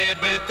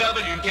it with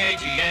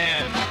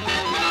WKGN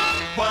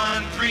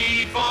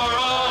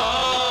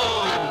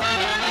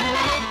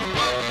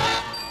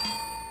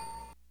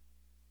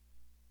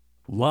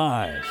 1.340.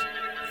 Live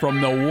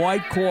from the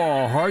White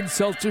Claw Hard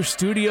Seltzer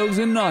Studios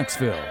in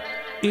Knoxville,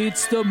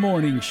 it's the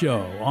Morning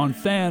Show on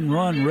Fan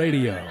Run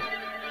Radio.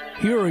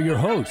 Here are your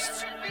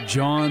hosts,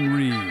 John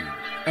Reed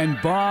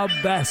and Bob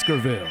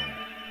Baskerville.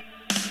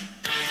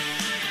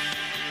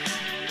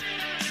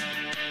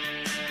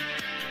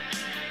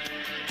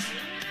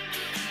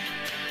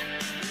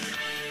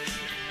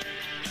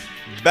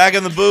 Back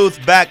in the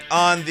booth, back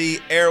on the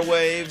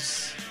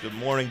airwaves. Good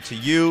morning to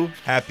you.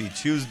 Happy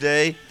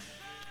Tuesday,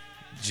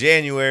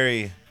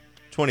 January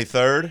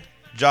 23rd.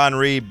 John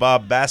Reed,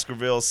 Bob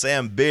Baskerville,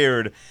 Sam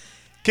Beard,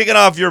 kicking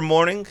off your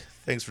morning.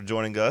 Thanks for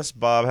joining us.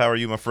 Bob, how are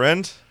you, my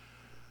friend?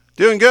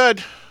 Doing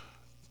good.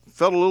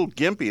 Felt a little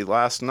gimpy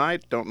last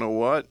night. Don't know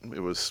what.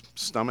 It was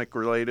stomach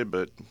related,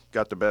 but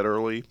got to bed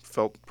early.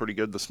 Felt pretty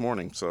good this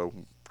morning. So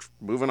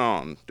moving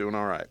on. Doing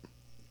all right.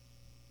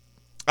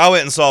 I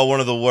went and saw one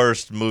of the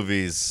worst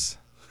movies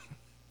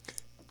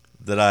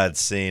that I had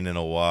seen in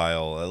a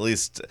while. At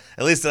least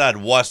that I'd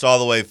watched all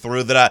the way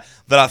through. That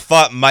I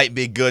thought might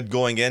be good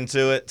going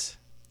into it.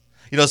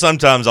 You know,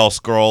 sometimes I'll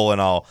scroll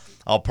and I'll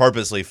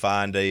purposely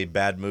find a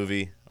bad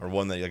movie or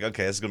one that you're like,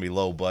 okay, this is gonna be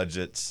low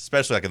budget,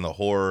 especially like in the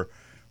horror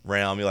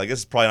realm. You're like, this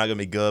is probably not gonna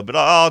be good, but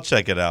I'll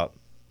check it out.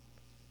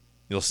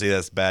 You'll see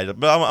that's bad,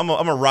 but I'm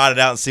gonna ride it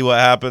out and see what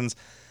happens.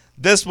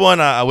 This one,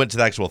 I went to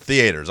the actual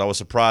theaters. I was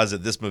surprised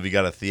that this movie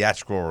got a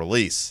theatrical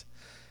release.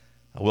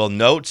 I will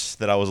note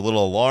that I was a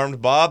little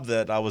alarmed, Bob,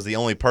 that I was the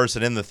only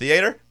person in the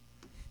theater.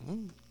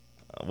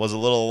 I was a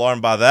little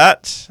alarmed by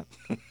that.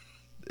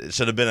 It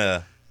should have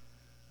been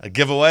a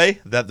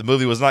giveaway that the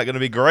movie was not going to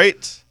be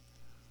great.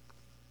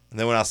 And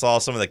then when I saw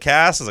some of the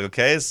cast, I was like,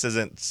 okay, this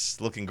isn't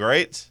looking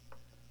great.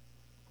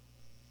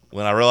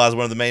 When I realized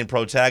one of the main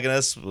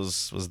protagonists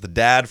was the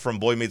dad from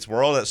Boy Meets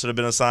World, that should have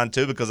been assigned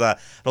too, because I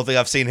don't think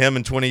I've seen him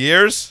in 20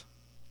 years.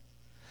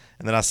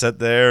 And then I sat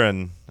there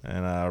and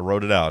I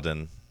wrote it out,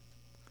 and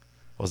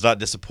I was not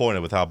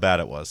disappointed with how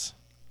bad it was.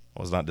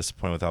 So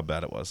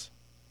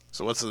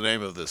what's the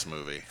name of this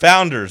movie?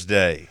 Founders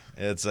Day.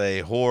 It's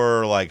a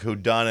horror, like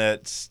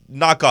whodunit,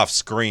 knockoff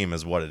Scream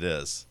is what it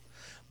is.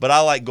 But I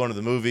like going to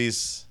the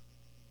movies.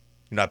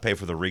 You know, I pay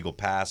for the Regal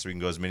Pass, so you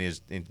can go as many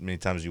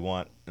times as you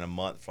want in a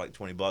month for like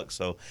 $20.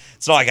 So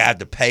it's not like I have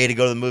to pay to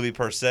go to the movie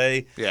per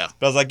se. Yeah.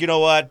 But I was like, you know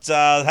what?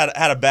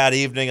 Had a bad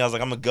evening. I was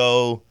like, I'm gonna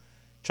go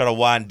try to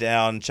wind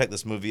down, check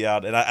this movie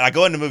out. And I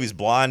go into movies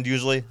blind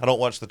usually. I don't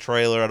watch the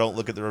trailer. I don't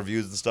look at the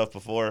reviews and stuff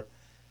before.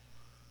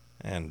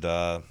 And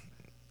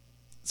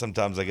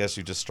sometimes I guess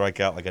you just strike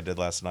out like I did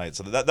last night.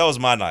 So that was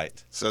my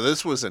night. So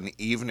this was an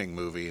evening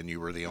movie, and you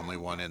were the only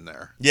one in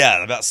there.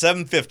 Yeah, about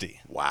 7:50.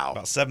 Wow.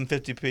 About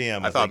 7:50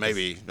 p.m. I thought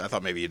maybe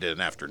you did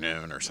an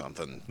afternoon or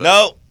something.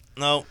 No.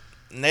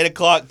 An 8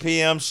 o'clock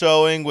p.m.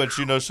 showing, which,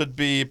 you know, should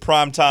be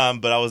prime time,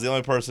 but I was the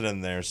only person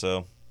in there,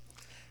 so.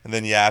 And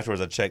then,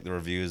 afterwards I checked the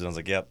reviews, and I was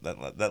like, yep,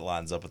 that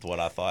lines up with what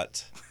I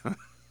thought.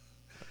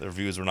 The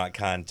reviews were not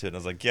kind to it, and I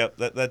was like, yep,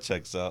 that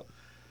checks out.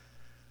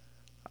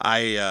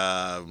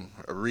 I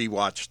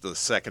rewatched the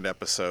second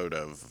episode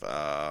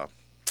of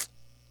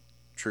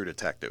True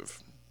Detective.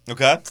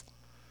 Okay.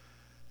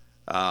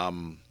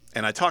 And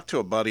I talked to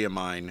a buddy of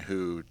mine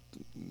who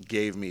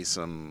gave me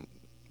some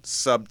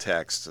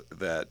subtext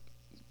that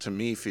to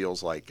me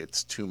feels like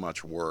it's too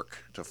much work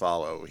to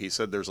follow. He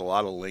said there's a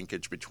lot of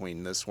linkage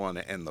between this one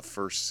and the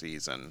first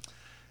season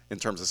in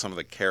terms of some of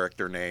the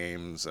character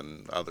names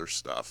and other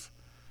stuff.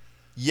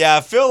 Yeah,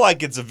 I feel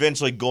like it's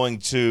eventually going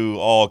to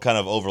all kind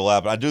of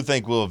overlap. I do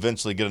think we'll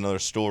eventually get another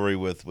story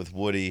with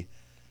Woody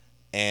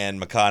and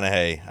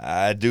McConaughey.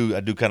 I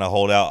do kind of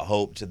hold out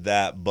hope to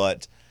that,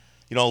 but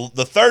you know,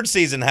 the third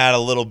season had a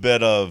little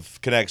bit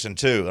of connection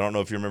too. I don't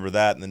know if you remember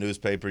that in the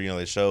newspaper. You know,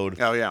 they showed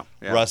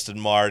Rust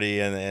and Marty,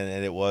 and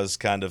it was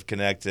kind of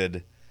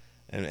connected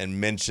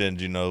and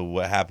mentioned, you know,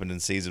 what happened in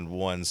season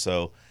 1.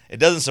 So it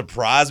doesn't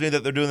surprise me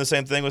that they're doing the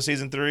same thing with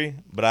season 3,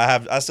 but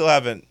I still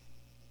haven't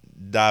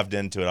dived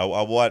into it.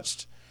 I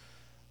watched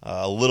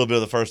a little bit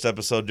of the first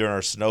episode during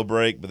our snow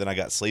break, but then I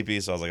got sleepy,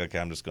 so I was like, okay,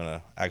 I'm just going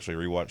to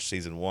actually rewatch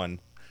season 1.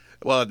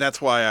 Well, that's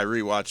why I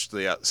rewatched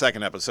the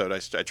second episode. I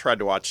tried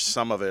to watch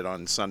some of it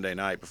on Sunday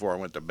night before I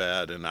went to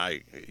bed, and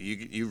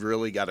you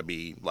really got to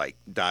be like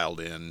dialed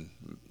in,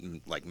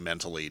 like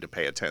mentally, to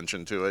pay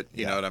attention to it.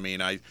 You know what I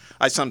mean? I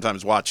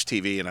sometimes watch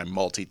TV and I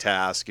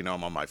multitask. You know,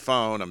 I'm on my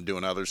phone, I'm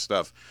doing other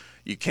stuff.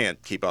 You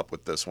can't keep up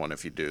with this one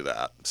if you do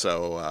that.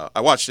 So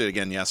I watched it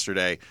again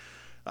yesterday.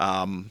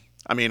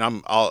 I mean,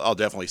 I'll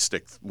definitely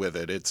stick with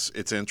it.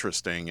 It's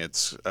interesting.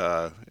 It's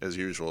as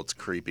usual. It's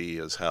creepy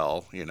as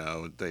hell. You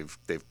know,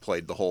 they've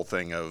played the whole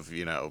thing of,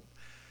 you know,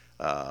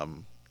 I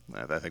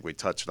think we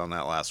touched on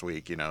that last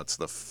week. You know, it's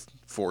the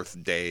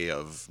fourth day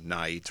of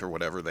night or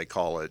whatever they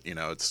call it. You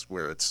know, it's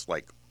where it's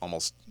like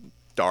almost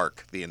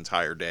dark the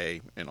entire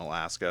day in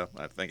Alaska.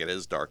 I think it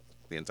is dark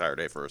the entire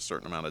day for a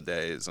certain amount of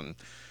days, and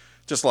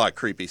just a lot of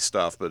creepy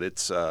stuff. But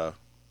it's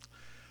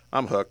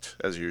I'm hooked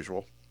as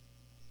usual.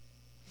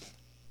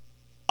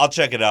 I'll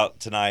check it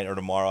out tonight or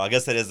tomorrow. I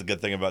guess that is the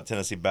good thing about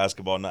Tennessee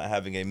basketball not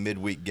having a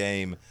midweek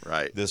game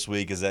this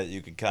week is that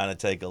you can kind of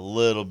take a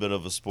little bit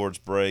of a sports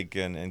break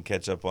and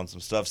catch up on some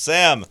stuff.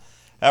 Sam,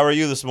 how are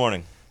you this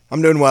morning?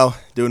 I'm doing well.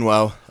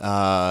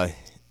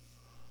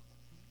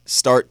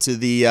 Start to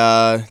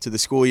the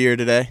school year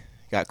today.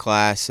 Got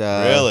class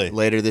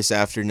later this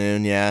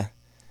afternoon. Yeah,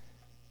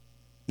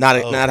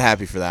 not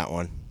happy for that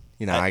one.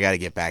 I got to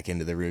get back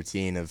into the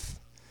routine of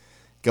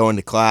going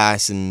to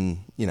class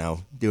and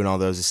doing all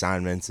those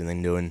assignments and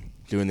then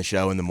doing the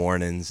show in the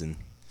mornings. And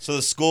so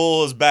the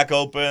school is back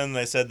open.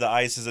 They said the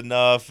ice is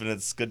enough and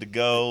it's good to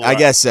go. I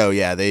guess so.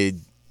 Yeah,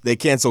 they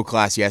canceled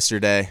class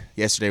yesterday.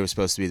 Yesterday was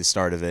supposed to be the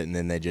start of it, and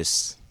then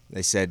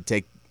they said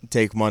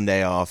take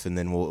Monday off, and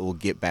then we'll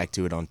get back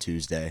to it on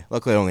Tuesday.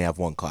 Luckily, I only have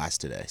one class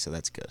today, so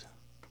that's good.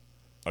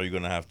 Are you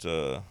going to have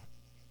to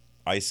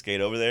ice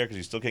skate over there because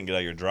you still can't get out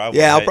of your driveway?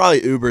 Yeah, I'll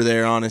probably Uber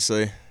there,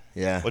 honestly.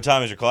 Yeah. What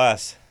time is your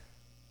class?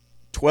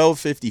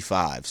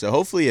 12:55. So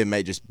hopefully it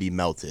may just be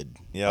melted.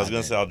 Yeah, I was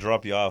going to say I'll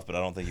drop you off, but I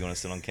don't think you want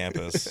to sit on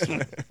campus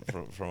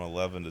from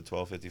 11 to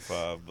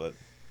 12:55. But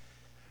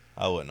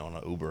I wouldn't on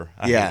an Uber.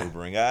 I hate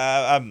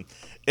Ubering.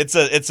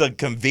 It's a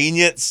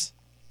convenience.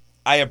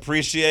 I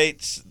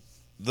appreciate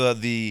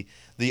the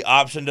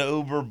option to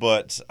Uber,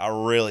 but I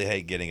really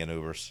hate getting in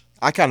Ubers.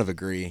 I kind of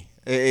agree.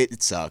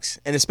 It sucks,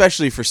 and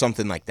especially for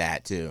something like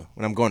that too.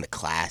 When I'm going to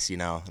class, I'm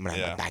gonna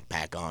have my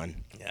backpack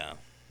on. Yeah,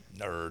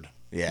 nerd.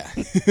 Yeah.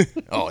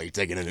 Oh, you're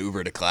taking an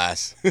Uber to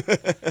class.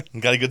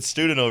 Got a good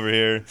student over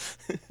here.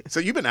 So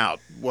you've been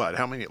out what?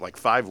 How many? Like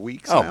 5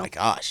 weeks? Oh now? my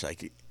gosh!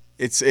 Like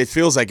it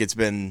feels like it's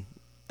been.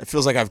 It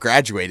feels like I've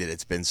graduated.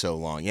 It's been so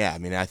long. Yeah. I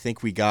mean, I think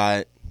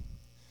I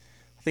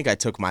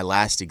took my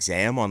last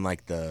exam on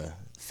like the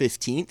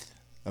 15th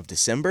of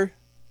December.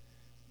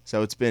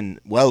 So it's been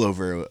well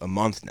over a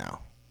month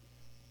now.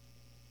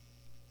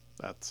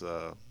 That's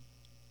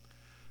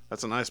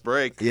a nice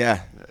break.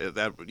 Yeah.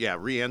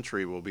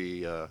 Re-entry will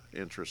be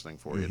interesting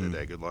for you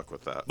today. Good luck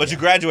with that. But you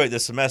graduate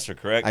this semester,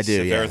 correct? I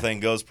do, if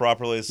everything goes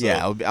properly. So.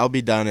 Yeah, I'll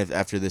be done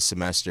after this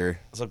semester.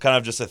 So kind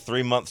of just a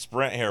 3-month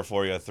sprint here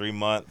for you, 3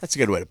 month. That's a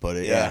good way to put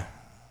it, yeah.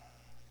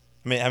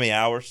 I mean, how many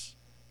hours?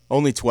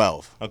 Only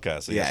 12. Okay,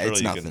 so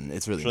it's nothing.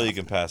 It's really nothing. You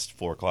can pass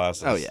 4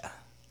 classes. Oh, yeah.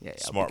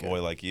 Smart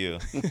boy like you.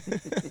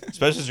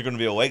 Especially if you're going to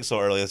be awake so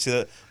early.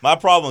 See, my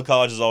problem in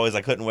college is always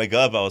I couldn't wake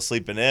up. I was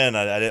sleeping in.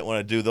 I didn't want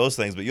to do those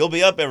things. But you'll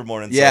be up every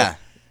morning. Yeah. So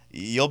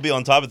you'll be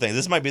on top of things.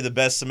 This might be the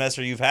best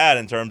semester you've had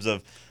in terms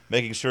of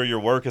making sure your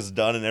work is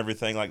done and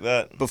everything like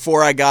that.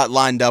 Before I got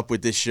lined up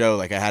with this show,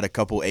 like I had a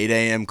couple 8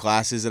 a.m.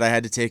 classes that I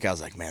had to take. I was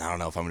like, man, I don't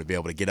know if I'm going to be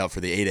able to get up for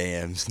the 8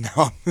 a.m.s.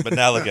 But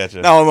now look at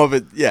you. Now I'm up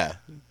at,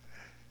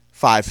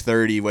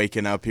 5:30,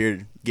 waking up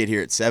here, get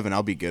here at 7.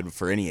 I'll be good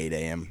for any 8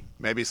 a.m.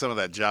 Maybe some of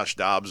that Josh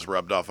Dobbs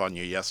rubbed off on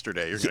you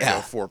yesterday. You're going to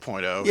go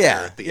 4.0 here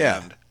at the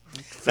end.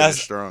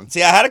 Finish strong.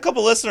 See, I had a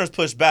couple listeners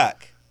push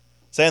back,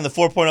 saying the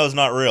 4.0 is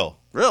not real.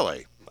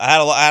 Really? I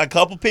had a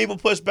couple people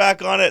push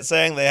back on it,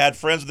 saying they had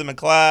friends with him in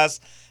class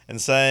and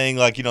saying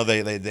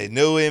they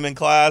knew him in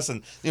class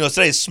and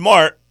say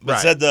smart, but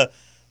said the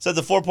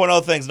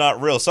 4.0 thing's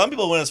not real. Some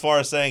people went as far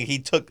as saying he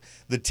took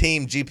the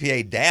team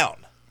GPA down.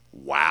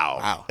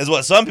 Wow. Is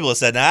what some people have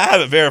said. Now I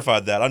haven't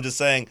verified that. I'm just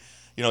saying,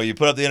 you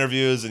put up the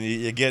interviews and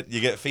you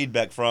get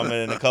feedback from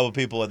it, and a couple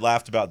people had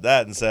laughed about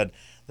that and said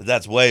that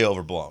that's way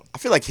overblown. I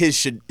feel like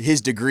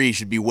his degree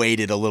should be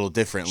weighted a little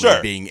differently,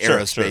 being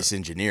aerospace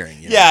engineering.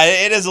 Yeah,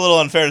 it is a little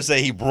unfair to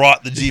say he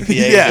brought the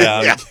GPA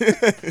down.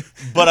 Yeah.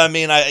 But I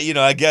mean,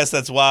 I guess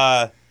that's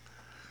why.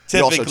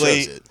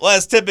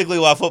 That's typically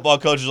why football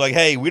coaches are like,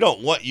 hey, we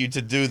don't want you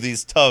to do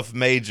these tough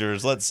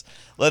majors. Let's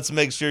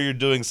make sure you're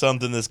doing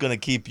something that's going to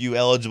keep you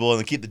eligible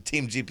and keep the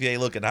team GPA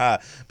looking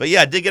high. But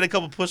yeah, I did get a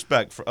little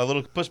pushback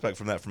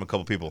from that from a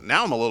couple people.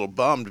 Now I'm a little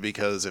bummed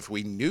because if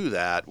we knew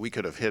that, we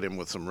could have hit him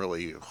with some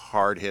really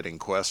hard-hitting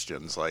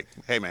questions like,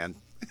 hey man,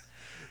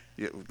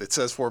 it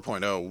says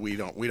 4.0.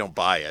 We don't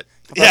buy it.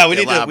 Yeah, we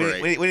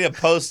need a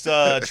post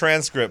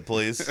transcript,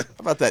 please. How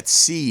about that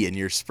C in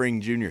your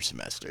spring junior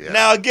semester? Yeah.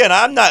 Now again,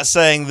 I'm not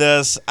saying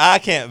this. I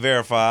can't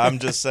verify. I'm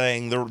just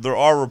saying there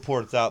are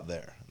reports out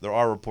there.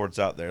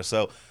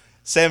 So,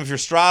 Sam, if you're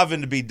striving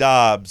to be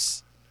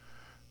Dobbs,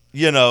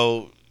 you're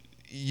not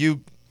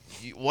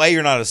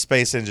a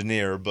space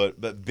engineer,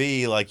 but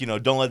B,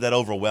 don't let that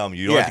overwhelm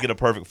you. You don't have to get a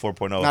perfect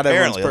 4.0. Not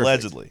apparently,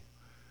 perfect.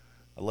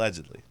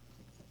 allegedly.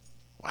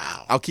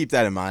 Wow. I'll keep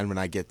that in mind when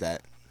I get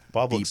that.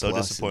 Bob looks so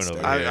disappointed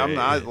over here. I'm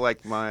not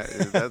like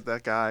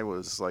that guy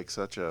was like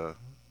such a.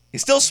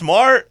 He's still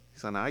smart.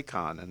 He's an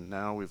icon, and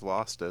now we've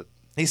lost it.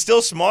 He's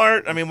still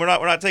smart. I mean, we're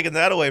not taking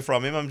that away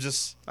from him.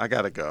 I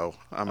gotta go.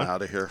 I'm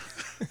out of here.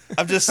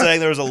 I'm just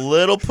saying there was a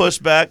little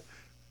pushback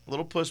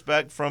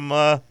from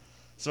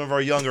some of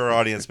our younger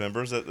audience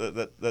members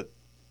that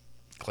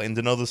claim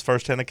to know this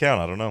firsthand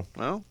account. I don't know.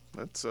 Well,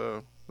 that's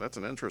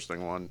an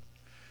interesting one.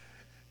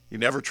 You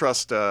never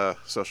trust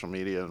social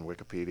media and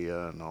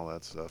Wikipedia and all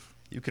that stuff.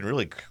 you can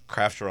really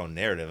craft your own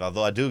narrative.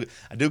 Although I do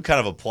kind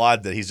of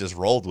applaud that he's just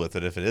rolled with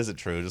it if it isn't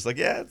true. Just like,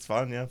 yeah, it's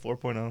fine. Yeah,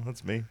 4.0,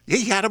 that's me.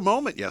 He had a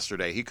moment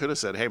yesterday. He could have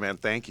said, hey, man,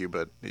 thank you.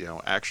 But,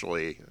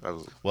 actually.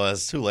 Well,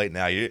 it's too late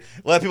now. You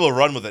let people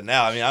run with it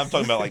now. I mean, I'm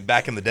talking about like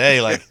back in the day.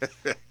 Like,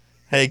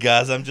 hey,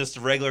 guys, I'm just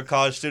a regular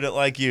college student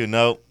like you.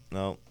 Nope,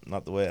 not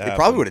the way it happened. It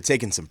probably would have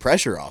taken some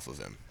pressure off of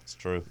him. It's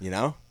true.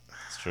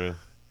 It's true.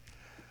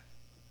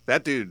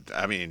 That dude,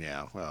 I mean,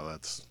 well,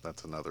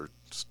 that's another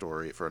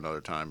story for another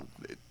time.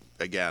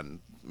 Again,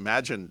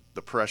 imagine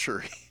the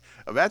pressure.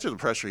 Imagine the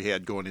pressure he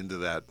had going into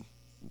that.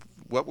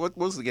 What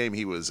was the game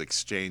he was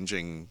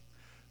exchanging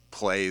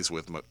plays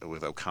with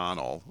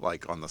O'Connell,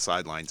 like on the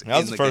sidelines that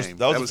was in the first, game?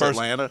 That was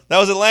Atlanta. That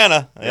was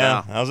Atlanta.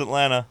 Yeah, that was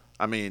Atlanta.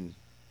 I mean,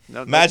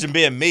 imagine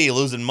being me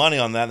losing money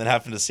on that and then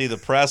having to see the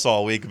press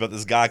all week about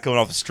this guy coming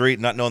off the street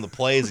and not knowing the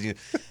plays.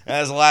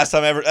 That's the last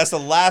time ever. That's the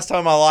last time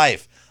in my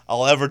life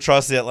I'll ever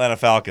trust the Atlanta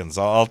Falcons.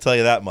 I'll tell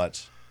you that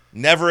much.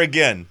 Never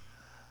again.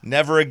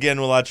 Never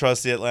again will I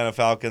trust the Atlanta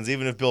Falcons.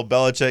 Even if Bill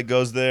Belichick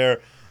goes there,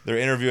 they're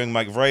interviewing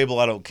Mike Vrabel.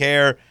 I don't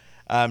care.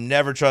 I'm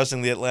never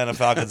trusting the Atlanta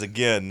Falcons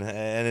again.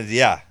 And Did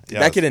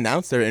that get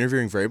announced? They're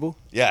interviewing Vrabel?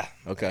 Yeah.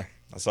 Okay.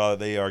 I saw that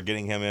they are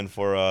getting him in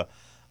for a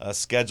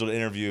scheduled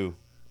interview,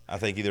 I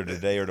think either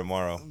today or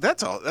tomorrow.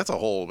 That's a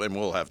whole, and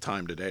we'll have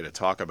time today to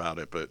talk about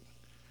it, but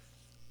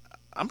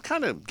I'm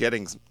kind of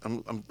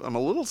I'm a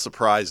little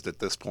surprised at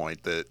this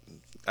point that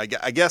I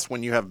guess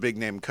when you have big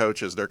name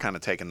coaches, they're kind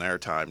of taking their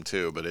time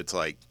too, but it's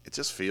like it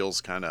just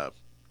feels kind of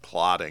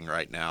plodding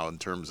right now in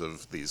terms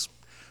of these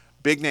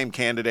big name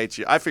candidates.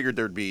 I figured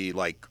there'd be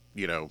like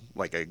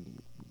a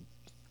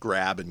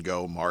grab and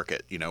go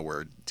market,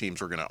 where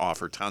teams were going to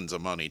offer tons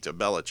of money to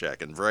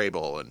Belichick and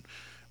Vrabel, and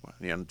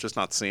just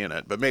not seeing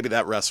it. But maybe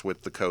that rests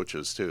with the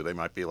coaches too. They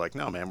might be like,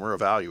 no, man, we're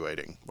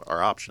evaluating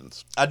our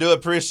options. I do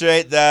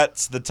appreciate that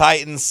the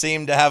Titans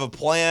seem to have a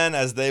plan,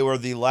 as they were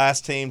the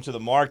last team to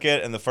the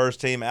market and the first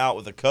team out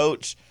with a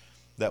coach.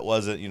 That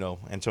wasn't,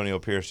 Antonio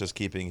Pierce just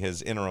keeping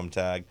his interim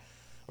tag,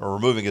 or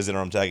removing his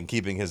interim tag and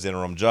keeping his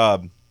interim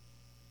job.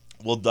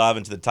 We'll dive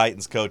into the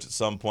Titans coach at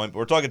some point. But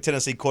we're talking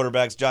Tennessee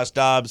quarterbacks, Josh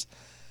Dobbs.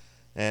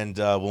 And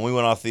when we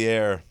went off the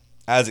air,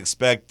 as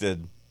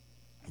expected,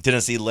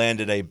 Tennessee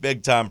landed a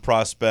big-time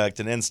prospect,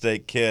 an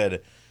in-state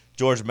kid,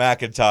 George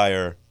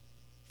MacIntyre,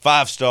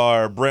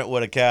 5-star,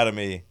 Brentwood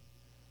Academy.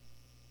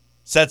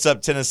 Sets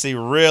up Tennessee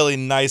really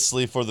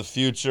nicely for the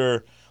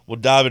future. We'll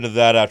dive into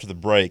that after the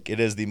break. It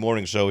is the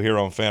morning show here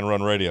on Fan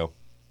Run Radio.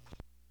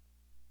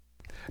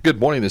 Good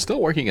morning. They're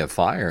still working a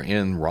fire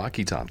in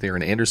Rocky Top there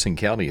in Anderson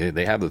County.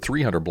 They have the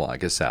 300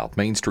 block of South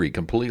Main Street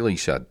completely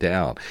shut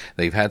down.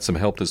 They've had some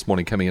help this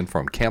morning coming in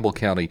from Campbell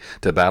County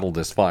to battle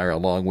this fire,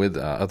 along with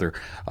other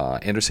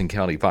Anderson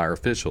County fire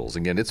officials.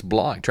 Again, it's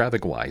blocked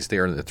traffic-wise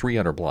there in the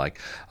 300 block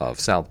of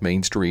South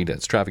Main Street.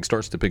 As traffic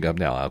starts to pick up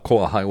now,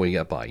 Alcoa Highway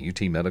up by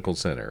UT Medical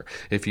Center.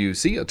 If you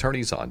see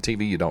attorneys on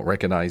TV you don't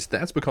recognize,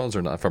 that's because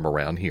they're not from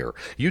around here.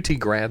 UT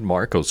grad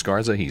Mark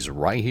Oscarza, he's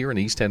right here in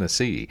East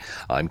Tennessee.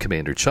 I'm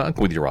Commander Chuck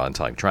with your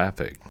on-time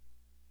traffic.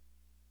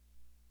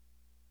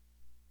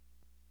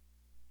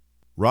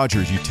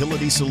 Rogers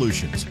Utility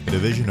Solutions, a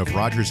division of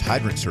Rogers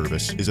Hydrant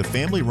Service, is a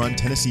family-run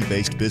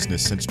Tennessee-based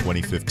business since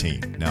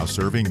 2015. Now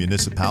serving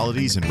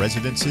municipalities and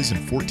residences in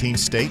 14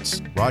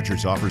 states,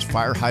 Rogers offers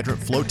fire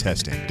hydrant flow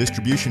testing,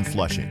 distribution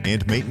flushing,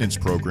 and maintenance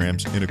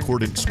programs in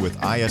accordance with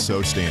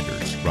ISO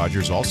standards.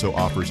 Rogers also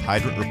offers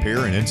hydrant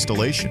repair and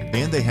installation,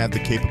 and they have the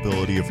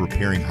capability of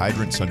repairing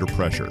hydrants under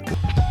pressure.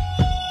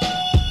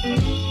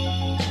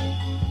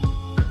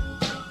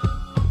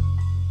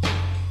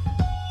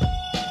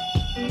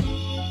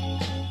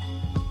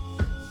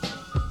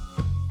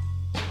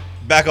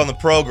 Back on the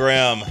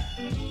program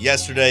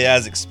yesterday,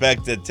 as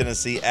expected,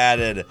 Tennessee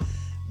added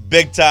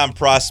big-time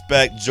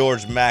prospect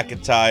George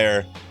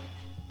MacIntyre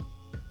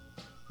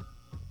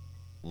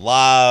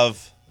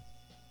live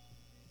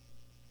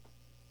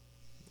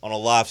on a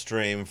live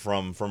stream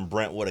from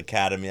Brentwood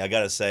Academy. I got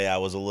to say, I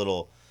was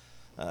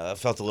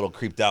felt a little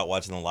creeped out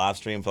watching the live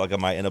stream. Felt like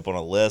I might end up on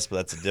a list, but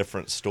that's a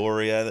different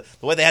story. The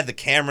way they had the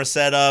camera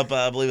set up,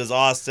 I believe, is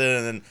Austin,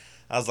 and then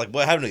I was like,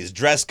 what happened to these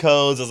dress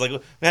codes? I was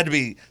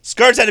like,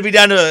 skirts had to be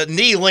down to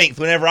knee length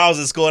whenever I was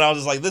in school, and I was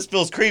just like, this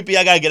feels creepy.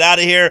 I got to get out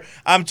of here.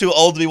 I'm too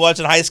old to be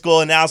watching high school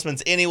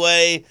announcements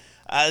anyway.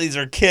 These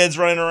are kids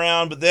running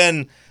around. But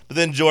then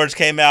George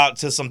came out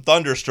to some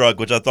Thunderstruck,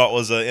 which I thought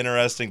was an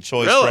interesting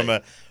choice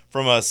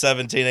from a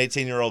 17,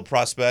 18-year-old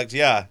prospect.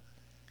 Yeah.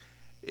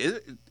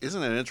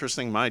 Isn't it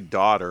interesting? My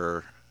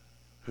daughter,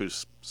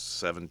 who's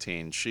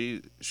 17,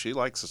 she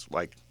likes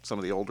like some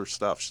of the older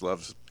stuff. She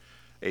loves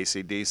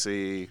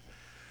AC/DC.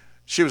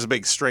 She was a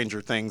big Stranger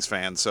Things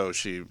fan, so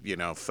she,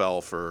 fell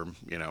for,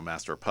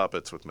 Master of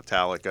Puppets with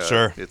Metallica.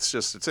 Sure.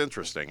 It's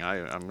interesting.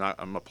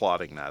 I'm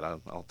applauding that.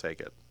 I'll take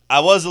it.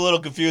 I was a little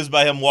confused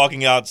by him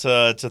walking out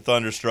to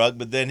Thunderstruck,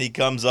 but then he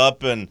comes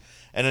up and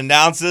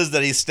announces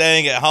that he's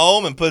staying at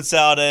home and puts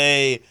out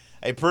a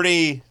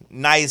pretty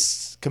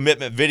nice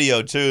commitment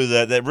video too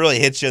that really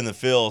hits you in the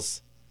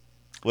feels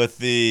with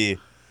the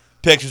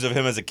pictures of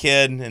him as a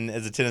kid and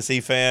as a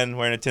Tennessee fan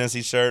wearing a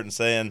Tennessee shirt and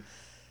saying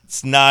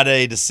it's not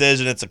a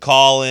decision, it's a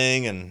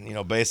calling,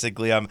 and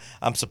basically I'm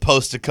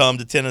supposed to come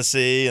to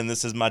Tennessee and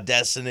this is my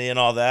destiny and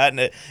all that, and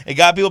it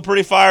got people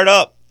pretty fired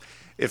up.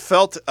 It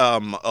felt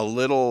a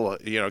little,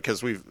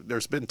 because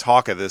there's been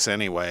talk of this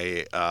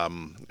anyway.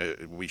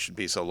 We should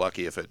be so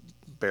lucky if it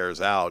bears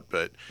out,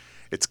 but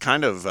it's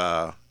kind of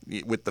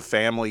with the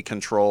family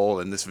control,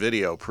 and this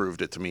video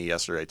proved it to me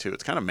yesterday too.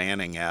 It's kind of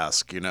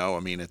Manning-esque, I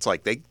mean, it's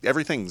like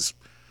everything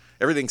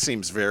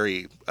seems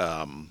very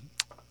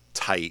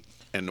tight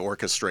and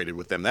orchestrated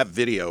with them. That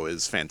video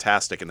is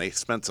fantastic, and they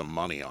spent some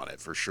money on it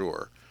for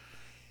sure.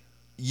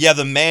 Yeah,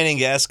 the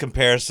Manning-esque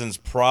comparison's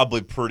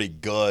probably pretty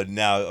good.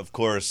 Now, of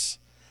course,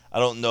 I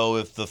don't know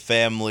if the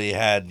family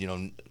had,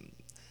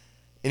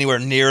 anywhere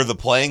near the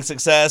playing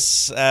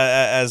success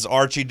as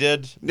Archie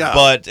did. No.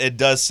 But it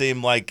does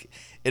seem like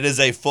it is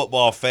a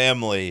football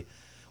family,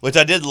 which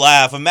I did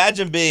laugh.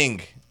 Imagine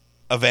being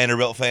a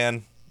Vanderbilt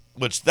fan,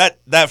 which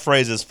that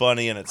phrase is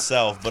funny in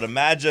itself. But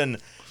imagine,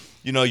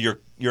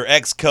 your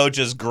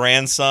ex-coach's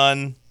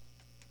grandson,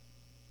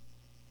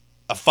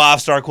 a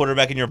 5-star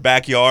quarterback in your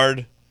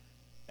backyard,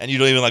 and you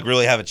don't even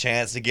really have a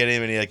chance to get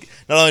him. And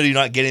not only do you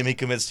not get him, he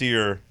commits to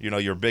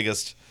your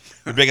biggest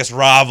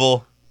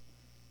rival,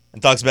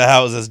 and talks about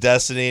how it was his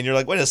destiny. And you're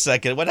like, wait a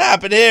second, what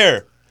happened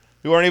here?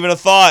 We weren't even a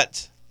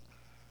thought.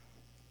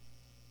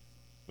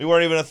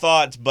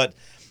 But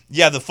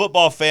yeah, the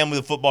football family,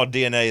 the football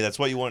DNA, that's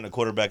what you want in a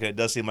quarterback, and it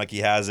does seem like he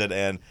has it,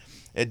 and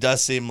it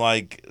does seem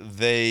like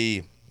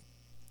they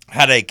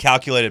had a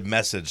calculated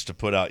message to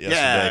put out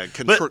yesterday.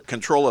 Yeah,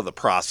 control of the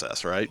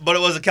process, right? But it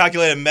was a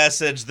calculated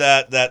message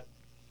that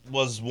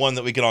was one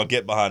that we can all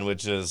get behind,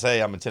 which is,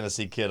 hey, I'm a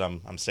Tennessee kid.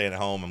 I'm staying at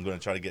home. I'm going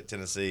to try to get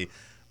Tennessee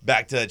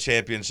back to that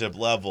championship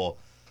level.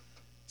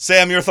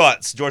 Sam, your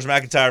thoughts? George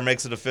MacIntyre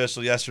makes it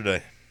official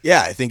yesterday.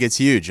 Yeah, I think it's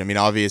huge. I mean,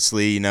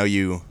 obviously,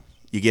 you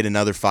get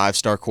another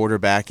 5-star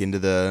quarterback into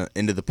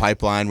the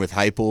pipeline with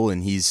Heupel,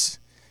 and he's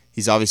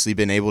obviously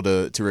been able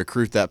to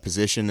recruit that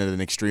position at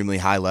an extremely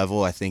high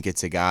level. I think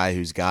it's a guy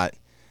who's got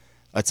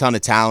a ton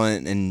of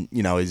talent, and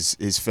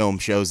his film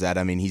shows that.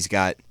 I mean, he's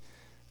got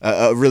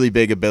a really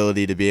big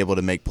ability to be able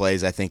to make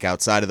plays, I think,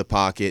 outside of the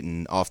pocket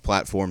and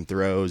off-platform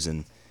throws,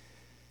 and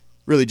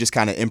really just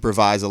kind of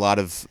improvise a lot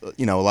of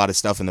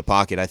stuff in the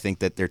pocket. I think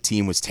that their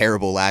team was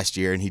terrible last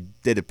year, and he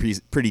did a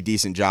pretty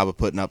decent job of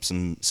putting up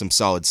some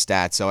solid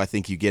stats. So I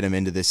think you get him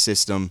into this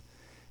system,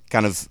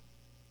 kind of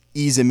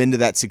ease him into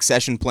that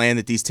succession plan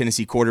that these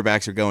Tennessee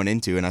quarterbacks are going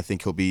into, and I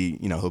think he'll be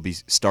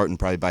starting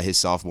probably by his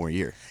sophomore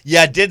year.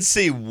 Yeah, I did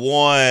see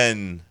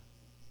one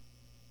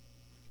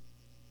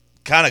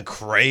kind of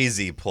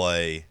crazy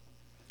play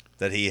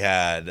that he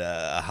had,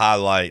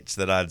 highlights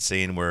that I'd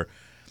seen where,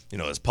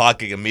 his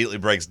pocket immediately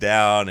breaks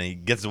down and he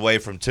gets away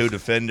from 2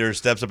 defenders,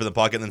 steps up in the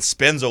pocket, and then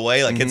spins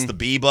away, hits the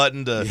B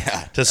button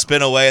to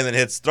spin away, and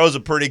then throws a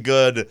pretty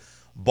good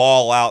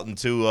ball out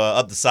into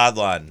up the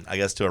sideline, I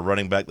guess, to a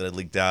running back that had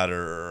leaked out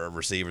or a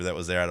receiver that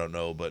was there. I don't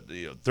know, but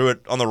threw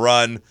it on the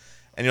run,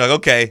 and you're like,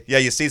 okay, yeah,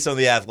 you see some of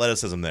the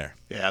athleticism there.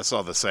 Yeah, I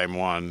saw the same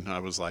one. I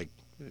was like,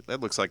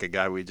 that looks like a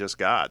guy we just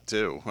got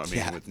too. I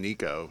mean, with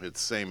Nico, it's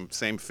same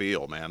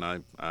feel, man.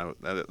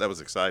 That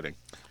was exciting.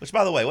 Which,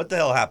 by the way, what the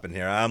hell happened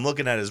here? I'm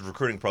looking at his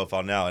recruiting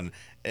profile now, and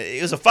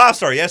it was a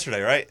 5-star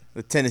yesterday, right?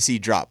 The Tennessee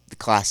drop, the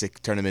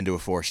classic, turned him into a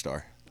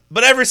 4-star.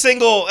 But every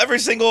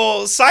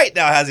single site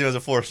now has him as a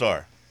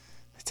 4-star.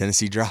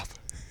 Tennessee drop.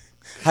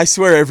 I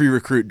swear every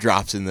recruit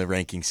drops in the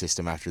ranking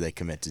system after they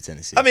commit to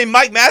Tennessee. I mean,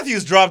 Mike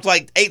Matthews dropped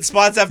 8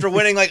 spots after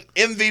winning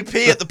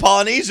MVP at the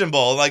Polynesian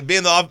Bowl,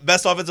 being the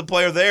best offensive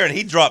player there, and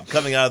he dropped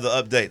coming out of the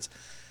updates.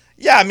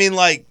 Yeah, I mean,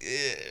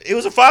 it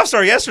was a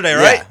 5-star yesterday,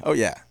 right? Yeah. Oh,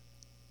 yeah.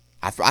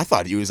 I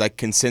thought he was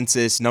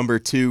consensus number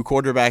 2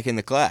 quarterback in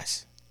the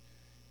class.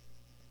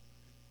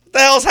 What the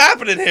hell's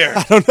happening here?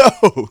 I don't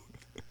know.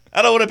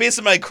 I don't want to be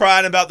somebody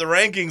crying about the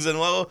rankings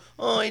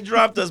and, he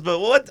dropped us. But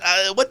what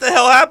the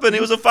hell happened?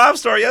 He was a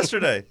 5-star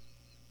yesterday.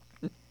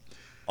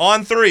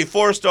 On 3,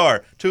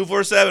 4-star.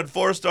 247,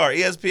 4-star.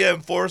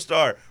 ESPN,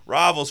 4-star.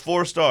 Rivals,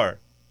 4-star.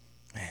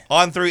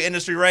 On 3,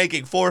 industry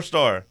ranking,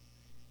 4-star.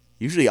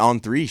 Usually On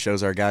 3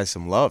 shows our guys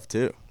some love,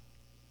 too.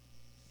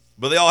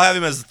 But they all have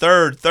him as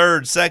third,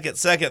 second,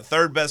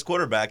 third best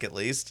quarterback at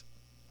least.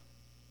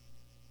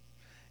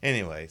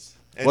 Anyways.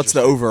 What's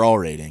the overall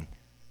rating?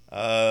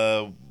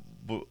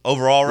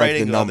 Overall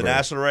rating, the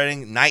national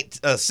rating,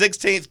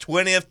 16th,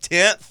 20th,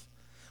 10th,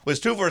 which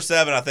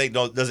 247, I think,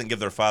 doesn't give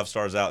their 5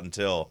 stars out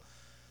until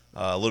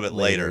a little bit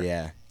later.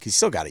 Yeah, because you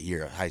still got a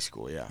year of high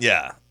school, yeah.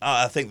 Yeah,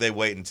 I think they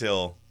wait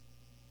until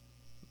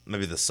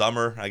maybe the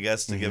summer, I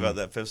guess, to give out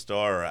that 5th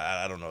star. Or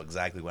I don't know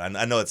exactly when.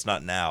 I know it's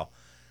not now,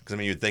 because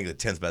you'd think the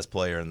 10th best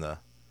player in the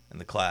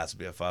class would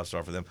be a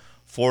 5-star for them.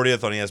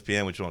 40th on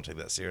ESPN, which we don't take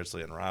that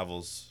seriously, and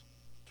Rivals,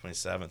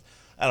 27th.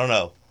 I don't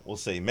know. We'll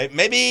see.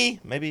 Maybe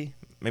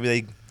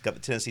they got the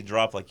Tennessee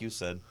drop, like you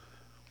said.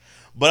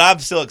 But I'm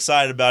still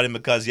excited about him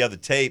because you have the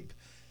tape.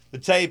 The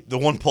tape, the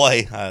one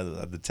play,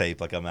 the tape,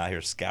 like I'm out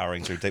here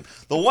scouring through tape.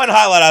 The one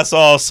highlight I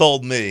saw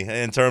sold me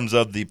in terms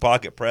of the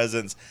pocket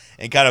presence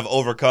and kind of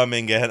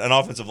overcoming an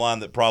offensive line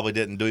that probably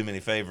didn't do him any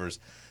favors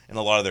in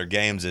a lot of their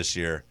games this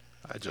year.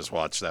 I just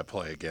watched that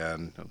play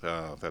again.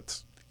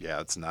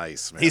 It's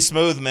nice, man. He's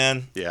smooth,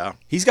 man. Yeah.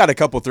 He's got a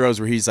couple throws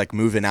where he's like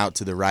moving out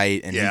to the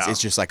right, and Yeah.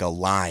 it's just like a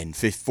line,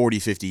 40,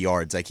 50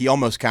 yards. Like he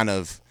almost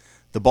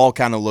the ball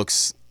kind of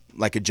looks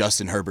like a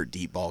Justin Herbert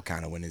deep ball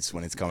kind of when it's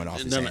coming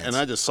off his hands. And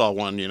I just saw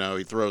one,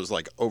 he throws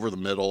like over the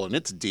middle, and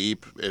it's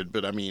deep,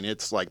 but I mean,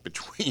 it's like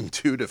between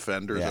two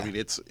defenders. Yeah. I mean,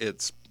 it's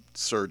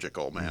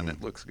surgical, man.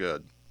 It looks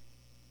good.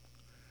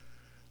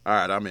 All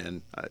right, I'm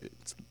in.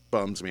 It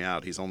bums me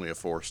out. He's only a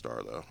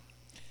 4-star, though.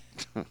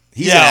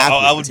 He's an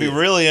athlete, I would be too.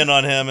 really in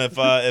on him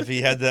if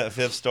he had that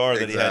 5th star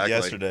that he had Exactly.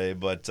 yesterday.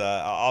 But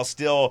I'll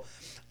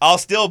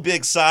still be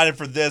excited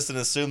for this and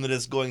assume that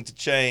it's going to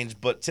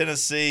change. But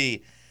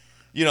Tennessee,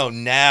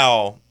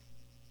 now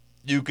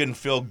you can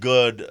feel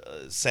good.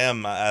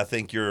 Sam, I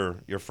think your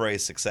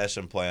phrase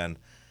succession plan.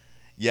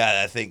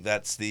 Yeah, I think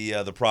that's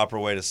the proper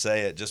way to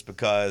say it. Just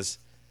because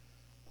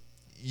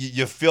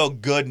you feel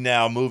good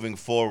now moving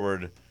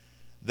forward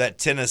that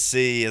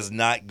Tennessee is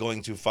not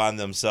going to find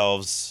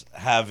themselves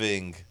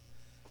having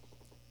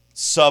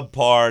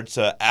subpar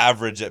to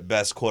average at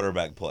best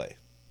quarterback play.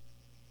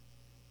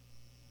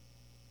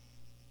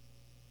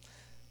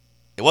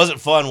 It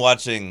wasn't fun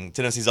watching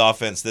Tennessee's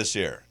offense this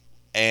year.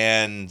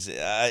 And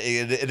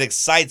it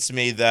excites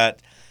me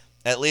that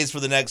at least for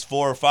the next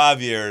 4 or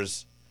 5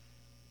 years,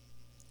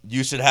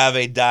 you should have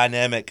a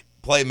dynamic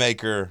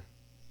playmaker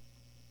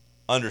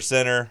under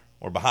center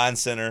or behind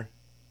center.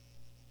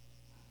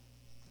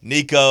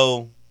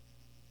 Nico,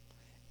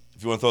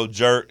 if you want to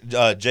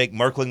throw Jake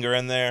Merklinger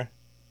in there,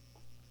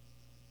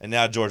 and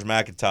now George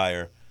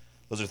MacIntyre.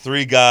 Those are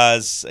 3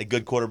 guys, a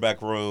good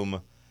quarterback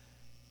room,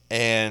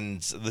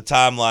 and the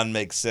timeline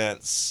makes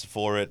sense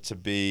for it to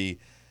be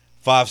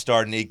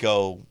 5-star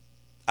Nico,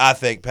 I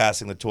think,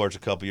 passing the torch a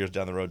couple years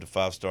down the road to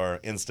 5-star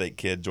in-state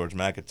kid George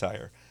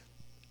MacIntyre.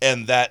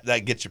 And that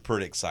gets you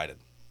pretty excited.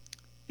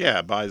 Yeah,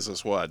 it buys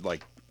us what,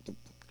 like at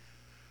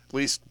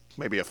least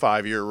maybe a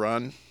 5-year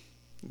run,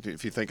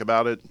 if you think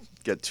about it.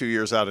 Get 2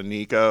 years out of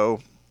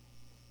Nico.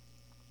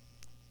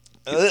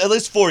 At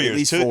least 4 years. At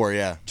least 4,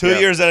 yeah. 2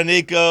 years out of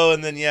Nico,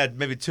 and then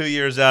maybe 2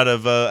 years out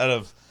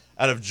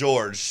of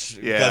George,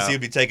 because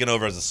he'd be taking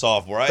over as a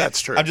sophomore.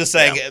 That's true. I'm just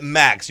saying,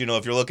 max.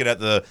 If you're looking at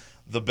the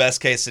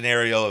best case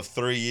scenario of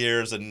 3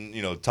 years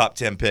and top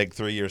 10 pick,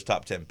 3 years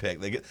top 10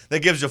 pick,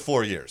 that gives you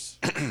 4 years,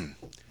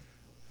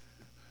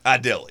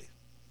 ideally.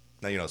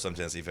 Now some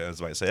Tennessee fans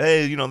might say,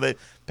 hey,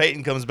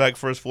 Peyton comes back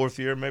for his 4th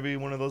year, maybe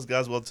one of those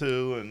guys will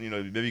too, and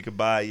maybe you could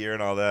buy a year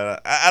and all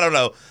that. I don't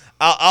know.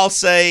 I'll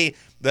say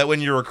that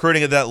when you're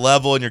recruiting at that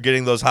level and you're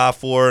getting those high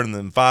 4 and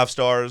then 5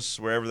 stars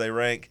wherever they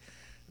rank,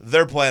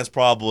 their plan's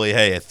probably,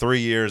 hey, 3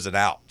 years and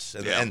out.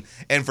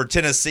 And for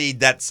Tennessee,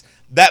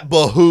 that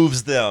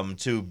behooves them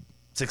to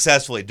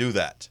successfully do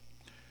that.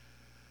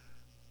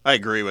 I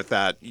agree with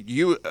that.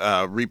 You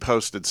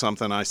reposted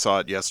something. I saw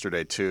it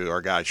yesterday, too. Our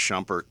guy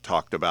Shumpert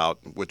talked about,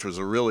 which was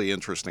a really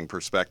interesting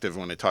perspective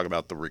when they talk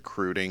about the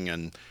recruiting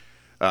and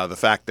the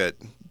fact that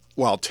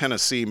while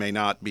Tennessee may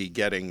not be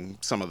getting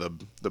some of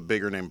the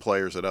bigger name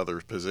players at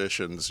other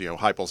positions,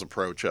 Heupel's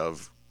approach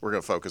of we're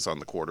going to focus on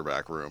the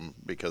quarterback room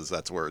because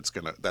that's where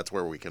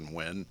we can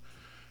win,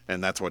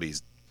 and that's what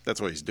he's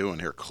doing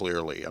here.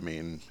 Clearly, I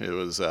mean, it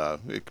was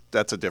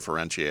that's a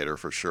differentiator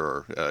for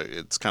sure.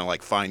 It's kind of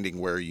like finding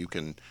where you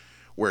can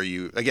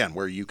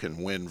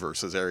win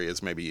versus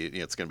areas maybe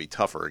it's going to be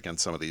tougher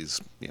against some of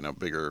these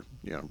bigger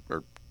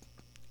or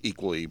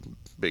equally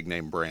big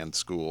name brand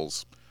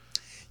schools.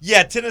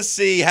 Yeah,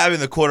 Tennessee having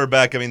the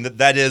quarterback, I mean,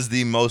 that is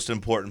the most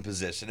important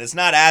position. It's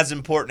not as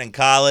important in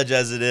college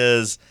as it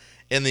is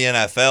in the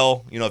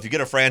NFL. If you get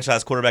a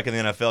franchise quarterback in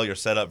the NFL, you're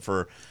set up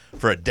for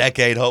a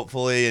decade,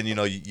 hopefully, and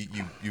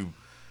you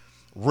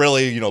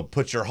really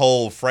put your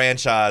whole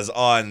franchise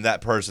on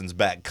that person's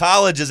back.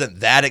 College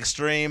isn't that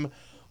extreme,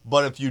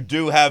 but if you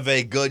do have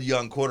a good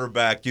young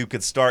quarterback, you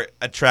could start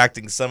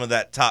attracting some of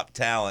that top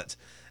talent,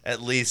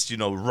 at least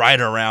right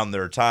around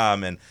their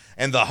time.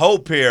 And the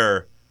hope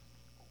here,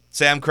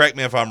 Sam, correct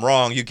me if I'm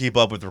wrong. You keep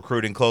up with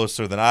recruiting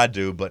closer than I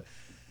do, but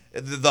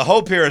the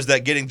hope here is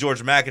that getting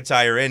George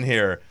MacIntyre in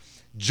here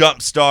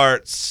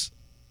jumpstarts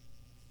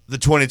the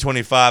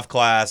 2025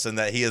 class, and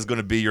that he is going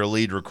to be your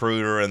lead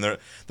recruiter. And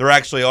there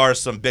actually are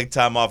some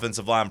big-time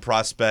offensive line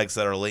prospects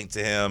that are linked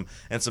to him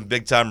and some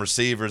big-time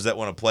receivers that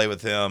want to play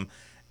with him,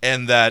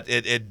 and that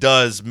it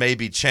does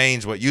maybe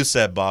change what you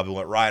said, Bob, and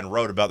what Ryan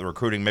wrote about the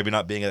recruiting maybe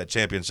not being at a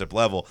championship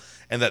level,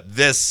 and that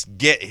this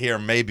get here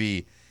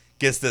maybe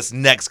gets this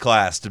next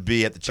class to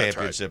be at the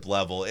championship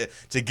level,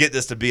 to get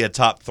this to be a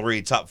top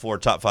 3, top 4,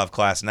 top 5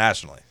 class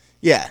nationally.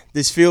 Yeah,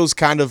 this feels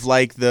kind of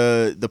like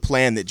the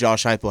plan that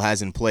Josh Heupel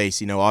has in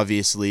place.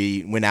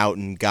 Obviously went out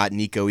and got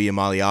Nico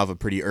Iamaleava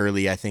pretty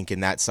early, I think, in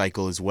that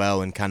cycle as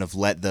well, and kind of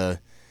let the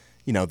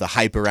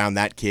hype around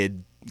that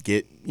kid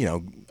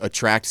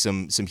attract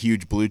some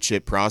huge blue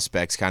chip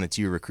prospects kind of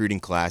to your recruiting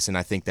class. And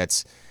I think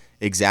that's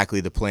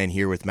exactly the plan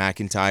here with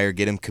MacIntyre.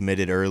 Get him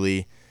committed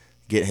early,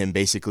 get him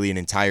basically an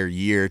entire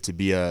year to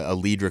be a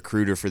lead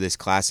recruiter for this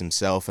class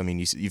himself. I mean,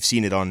 you've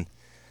seen it on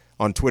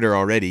Twitter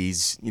already.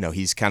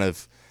 He's kind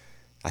of,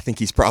 I think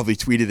he's probably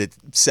tweeted at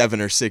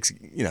 7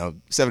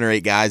 or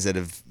 8 guys that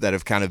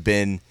have kind of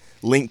been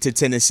linked to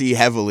Tennessee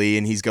heavily,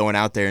 and he's going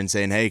out there and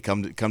saying, "Hey,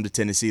 come to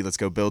Tennessee, let's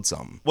go build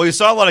something." Well, you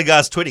saw a lot of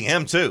guys tweeting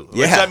him too.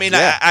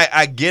 Yeah,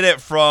 I get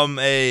it from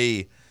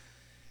a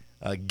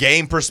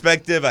game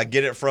perspective. I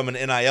get it from an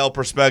NIL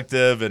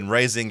perspective and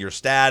raising your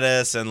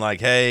status and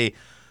like, hey,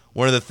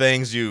 one of the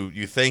things you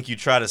think you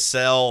try to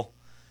sell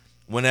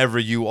whenever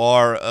you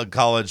are a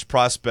college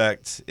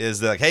prospect is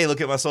that, like, hey, look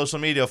at my social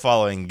media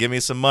following, give me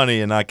some money,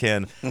 and I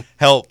can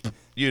help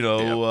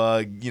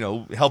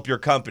help your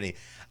company.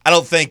 I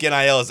don't think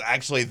NIL is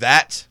actually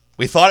that.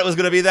 We thought it was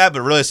going to be that,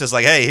 but really it's just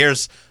like, hey,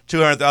 here's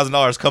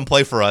 $200,000, come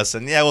play for us,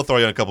 and yeah, we'll throw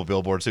you on a couple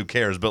billboards. Who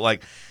cares? But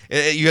like,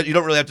 you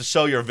don't really have to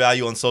show your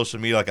value on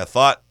social media like I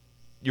thought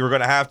you were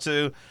going to have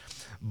to.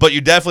 But you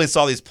definitely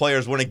saw these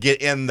players want to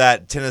get in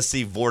that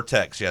Tennessee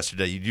vortex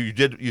yesterday.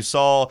 You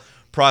saw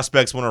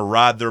prospects want to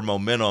ride their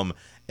momentum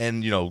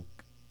and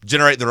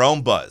generate their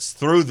own buzz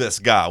through this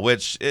guy,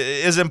 which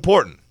is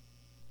important.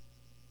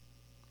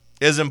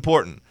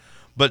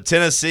 But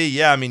Tennessee,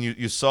 yeah, I mean,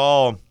 you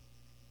saw,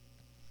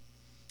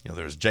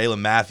 there's Jalen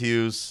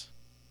Matthews,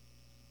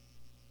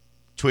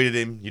 tweeted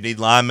him, you need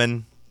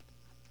linemen.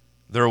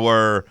 There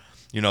were,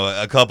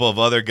 a couple of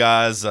other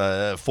guys,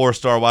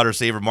 4-star wide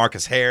receiver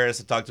Marcus Harris,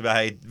 that talked about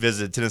how he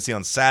visited Tennessee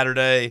on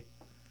Saturday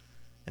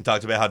and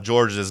talked about how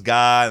George is his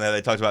guy, and then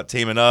they talked about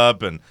teaming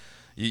up, and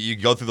you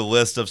go through the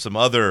list of some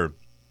other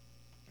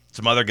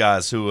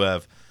guys who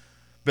have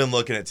been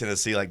looking at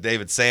Tennessee, like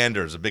David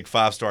Sanders, a big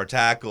 5-star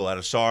tackle out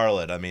of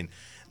Charlotte. I mean,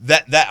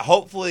 that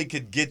hopefully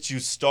could get you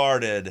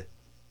started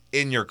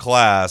in your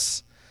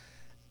class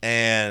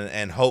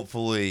and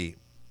hopefully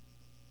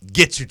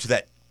get you to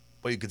that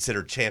what you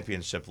consider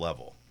championship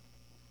level.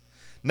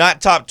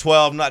 Not top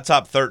 12, not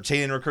top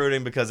 13 in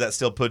recruiting, because that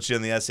still puts you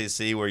in the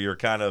SEC where you're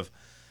kind of,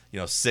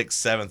 6th,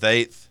 7th,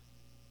 8th.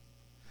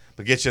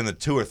 But get you in the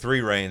 2 or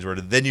 3 range where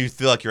then you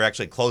feel like you're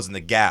actually closing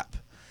the gap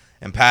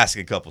and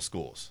passing a couple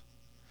schools.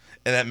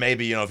 And that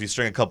maybe, if you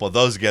string a couple of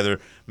those together,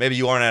 maybe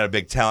you aren't at a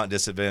big talent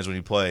disadvantage when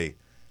you play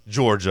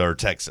Georgia or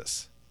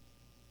Texas.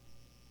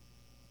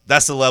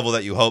 That's the level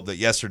that you hope that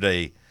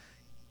yesterday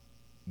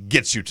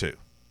gets you to.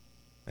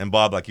 And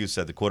Bob, like you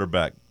said, the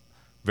quarterback,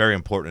 very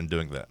important in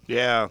doing that.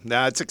 Yeah,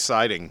 it's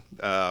exciting.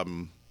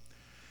 And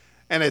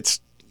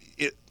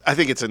I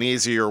think it's an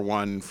easier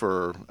one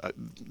for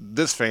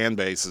this fan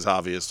base is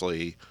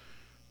obviously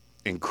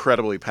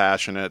incredibly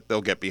passionate.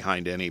 They'll get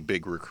behind any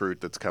big recruit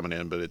that's coming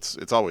in, but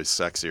it's always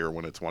sexier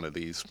when it's one of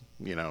these,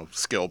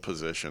 skill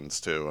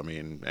positions too. I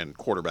mean, and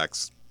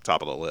quarterback's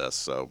top of the list,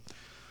 so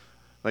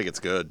I think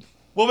it's good.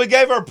 Well, we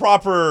gave our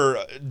proper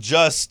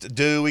just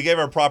due. We gave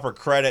our proper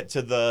credit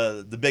to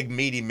the big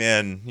meaty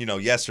men,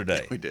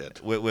 yesterday. We did.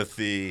 With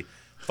the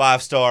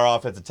 5-star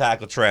offensive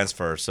tackle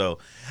transfer. So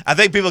I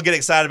think people get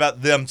excited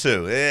about them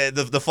too.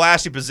 The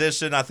flashy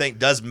position, I think,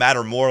 does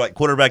matter more. Like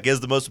quarterback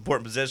is the most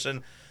important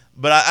position.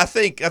 But I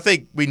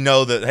think we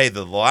know that, hey,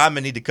 the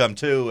linemen need to come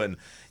too. And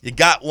you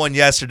got one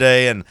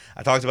yesterday, and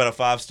I talked about a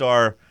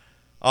 5-star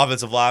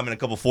offensive lineman, a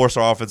couple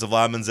 4-star offensive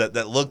linemen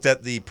that looked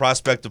at the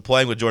prospect of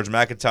playing with George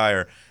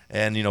MacIntyre.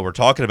 And, we're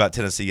talking about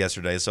Tennessee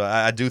yesterday. So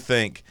I do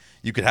think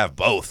you could have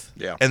both.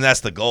 Yeah. And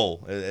that's the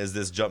goal, as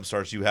this jump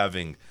starts, you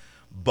having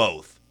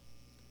both.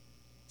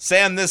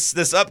 Sam,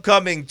 this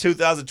upcoming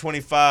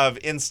 2025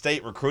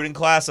 in-state recruiting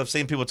class, I've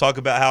seen people talk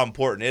about how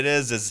important it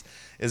is.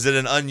 Is it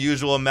an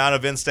unusual amount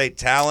of in-state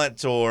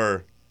talent,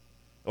 or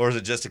is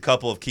it just a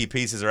couple of key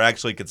pieces are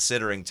actually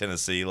considering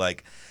Tennessee?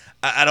 Like,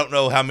 I don't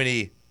know how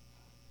many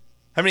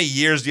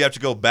years do you have to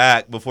go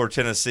back before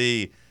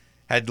Tennessee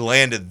had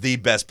landed the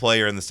best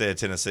player in the state of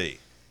Tennessee?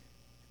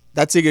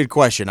 That's a good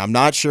question. I'm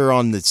not sure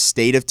on the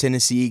state of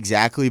Tennessee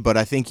exactly, but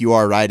I think you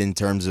are right in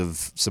terms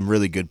of some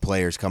really good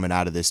players coming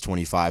out of this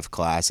 25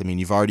 class. I mean,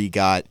 you've already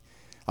got,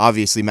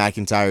 obviously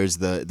MacIntyre is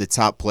the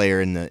top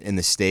player in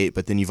the state,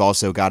 but then you've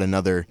also got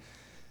another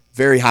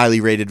very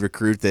highly rated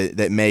recruit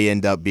that may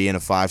end up being a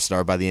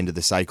 5-star by the end of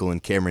the cycle in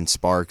Cameron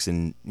Sparks,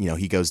 and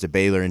he goes to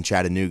Baylor and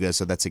Chattanooga,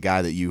 so that's a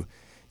guy that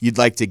you'd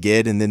like to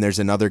get. And then there's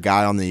another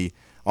guy on the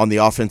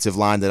offensive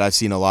line that I've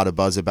seen a lot of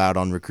buzz about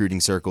on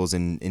recruiting circles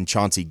in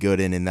Chauncey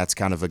Gooden, and that's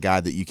kind of a guy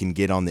that you can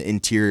get on the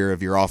interior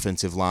of your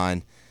offensive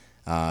line.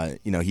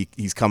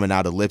 He's coming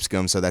out of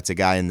Lipscomb, so that's a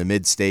guy in the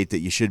mid-state that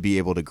you should be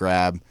able to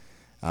grab.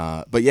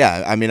 But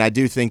yeah, I mean, I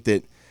do think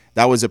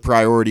that was a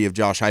priority of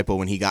Josh Heupel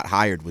when he got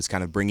hired, was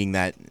kind of bringing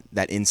that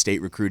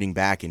in-state recruiting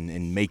back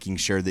and making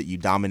sure that you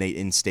dominate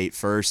in-state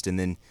first and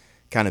then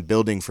kind of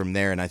building from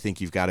there. And I think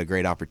you've got a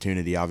great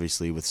opportunity,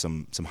 obviously, with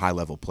some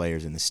high-level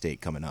players in the state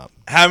coming up.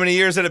 How many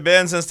years had it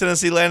been since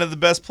Tennessee landed the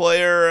best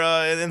player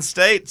in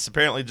state? It's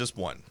apparently just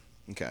one.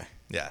 Okay.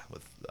 Yeah,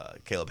 with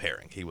Caleb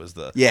Herring. He was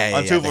on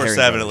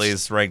 247 at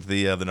least ranked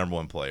the number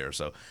one player.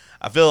 So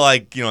I feel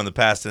like, in the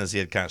past Tennessee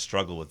had kind of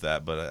struggled with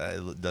that, but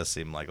it does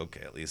seem like,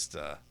 okay, at least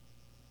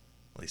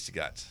At least you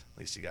got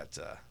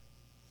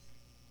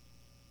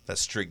that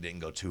streak didn't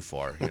go too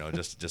far,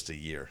 just a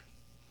year.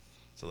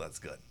 So that's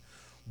good.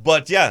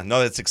 But yeah,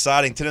 no, it's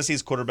exciting.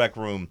 Tennessee's quarterback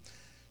room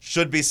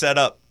should be set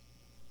up.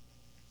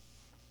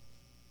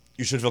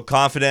 You should feel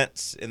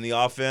confident in the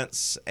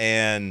offense,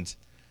 and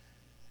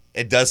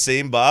it does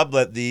seem, Bob,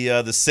 that the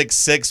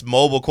 6'6"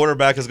 mobile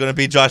quarterback is going to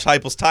be Josh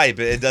Heupel's type.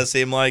 It does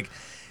seem like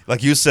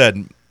you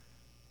said,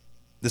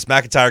 this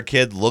MacIntyre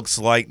kid looks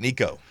like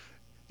Nico.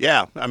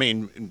 Yeah, I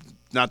mean,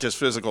 not just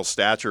physical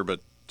stature,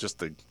 but just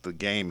the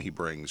game he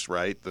brings,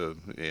 right?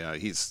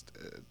 He's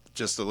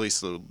just at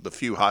least the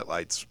few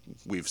highlights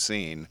we've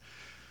seen,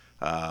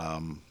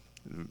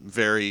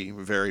 very,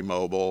 very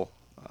mobile.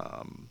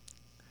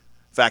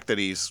 Fact that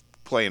he's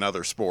playing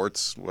other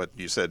sports, what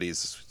you said,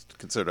 he's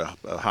considered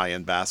a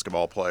high-end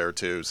basketball player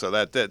too, so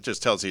that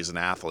just tells you he's an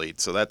athlete.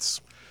 So that's,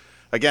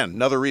 again,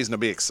 another reason to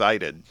be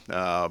excited.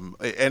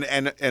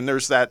 And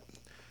there's that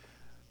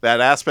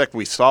aspect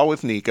we saw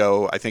with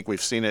Nico. I think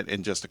we've seen it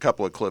in just a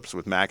couple of clips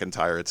with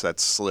MacIntyre. It's that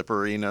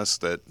slipperiness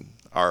that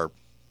our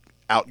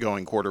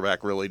outgoing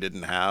quarterback really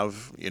didn't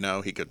have.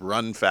 He could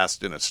run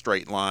fast in a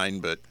straight line,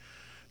 but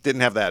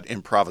didn't have that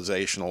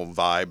improvisational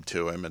vibe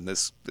to him. And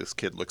this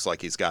kid looks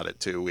like he's got it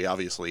too. We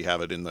obviously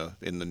have it in the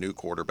new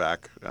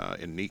quarterback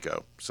in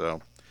Nico.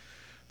 So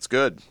it's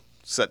good.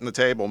 Setting the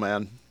table,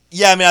 man.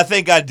 Yeah, I mean, I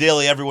think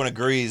ideally everyone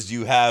agrees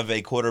you have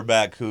a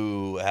quarterback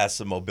who has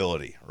some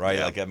mobility, right?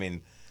 Yeah.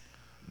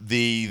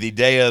 The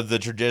day of the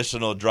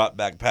traditional drop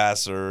back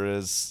passer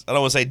is, I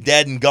don't want to say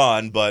dead and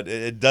gone, but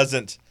it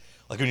doesn't,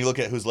 like when you look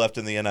at who's left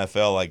in the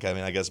NFL,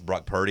 I guess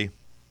Brock Purdy,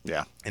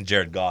 yeah, and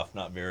Jared Goff,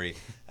 not very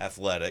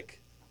athletic.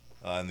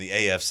 In the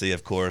AFC,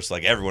 of course,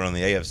 like everyone in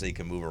the AFC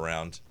can move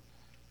around.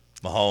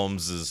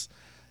 Mahomes is,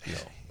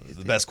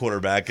 the best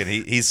quarterback, and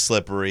he's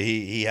slippery.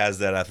 He has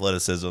that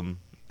athleticism.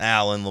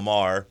 Allen,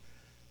 Lamar,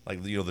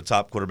 the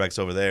top quarterbacks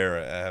over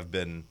there have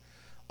been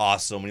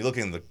awesome. When you look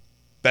at the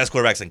best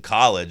quarterbacks in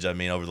college,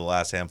 over the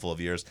last handful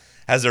of years,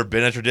 has there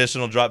been a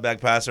traditional drop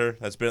back passer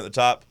that's been at the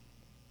top?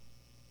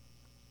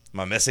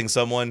 Am I missing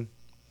someone?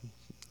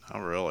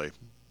 Not really.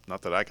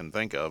 Not that I can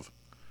think of.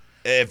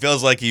 It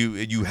feels like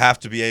you have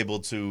to be able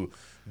to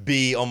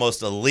be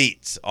almost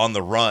elite on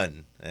the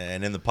run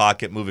and in the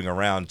pocket moving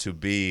around to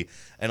be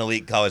an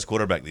elite college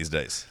quarterback these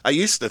days. I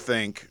used to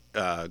think,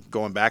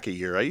 going back a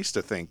year,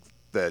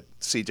 that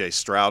C.J.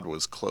 Stroud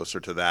was closer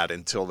to that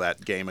until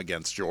that game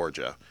against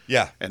Georgia.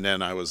 Yeah. And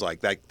then I was like,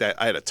 that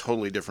I had a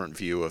totally different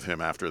view of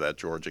him after that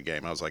Georgia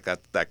game. I was like,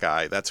 that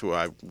guy, that's who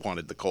I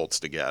wanted the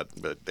Colts to get,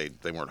 but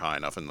they weren't high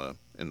enough in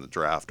the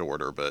draft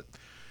order. But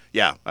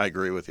yeah, I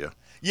agree with you.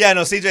 Yeah,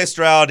 no, C.J.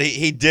 Stroud,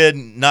 he did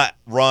not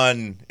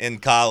run in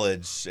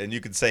college, and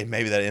you could say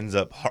maybe that ends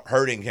up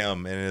hurting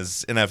him in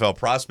his NFL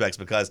prospects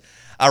because,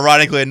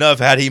 ironically enough,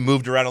 had he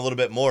moved around a little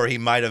bit more, he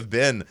might have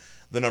been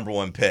the number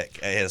one pick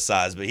at his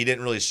size, but he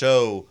didn't really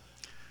show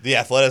the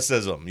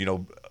athleticism.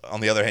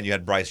 On the other hand, you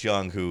had Bryce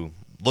Young, who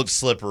looked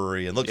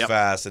slippery and looked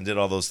fast and did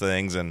all those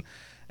things and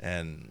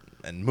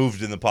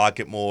moved in the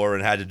pocket more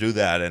and had to do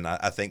that, and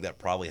I think that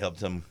probably helped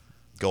him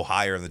go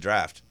higher in the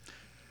draft.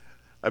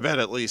 I bet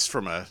at least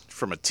from a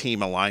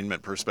team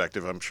alignment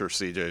perspective, I'm sure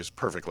CJ is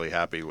perfectly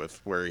happy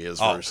with where he is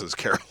versus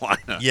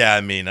Carolina. Yeah,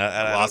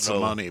 I lots of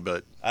money,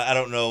 but I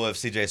don't know if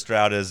CJ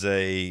Stroud is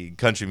a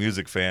country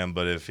music fan,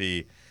 but if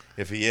he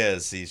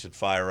is, he should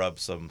fire up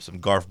some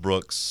Garth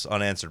Brooks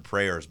unanswered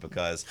prayers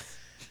because,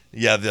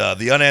 yeah,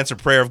 the unanswered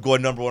prayer of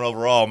going number one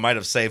overall might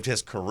have saved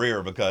his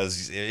career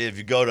because if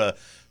you go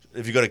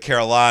to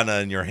Carolina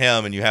and you're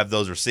him and you have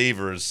those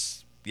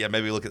receivers, yeah,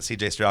 maybe look at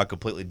CJ Stroud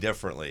completely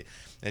differently.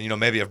 And,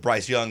 maybe if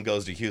Bryce Young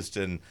goes to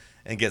Houston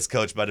and gets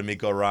coached by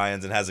DeMeco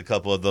Ryans and has a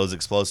couple of those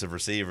explosive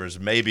receivers,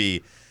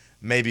 maybe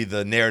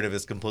the narrative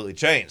is completely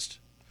changed.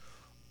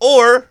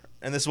 Or,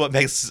 and this is what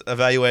makes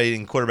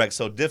evaluating quarterbacks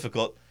so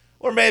difficult,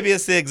 or maybe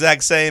it's the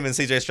exact same and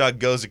C.J. Stroud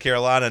goes to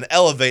Carolina and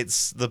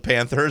elevates the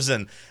Panthers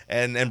and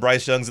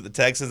Bryce Young's at the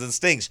Texans and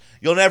stinks.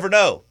 You'll never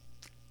know.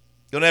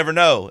 You'll never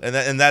know.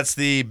 And that's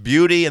the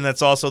beauty and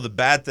that's also the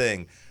bad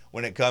thing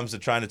when it comes to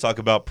trying to talk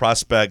about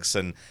prospects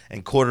and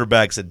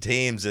quarterbacks and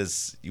teams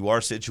is you are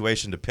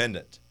situation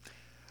dependent.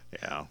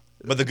 Yeah.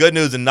 But the good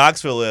news in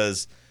Knoxville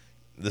is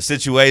the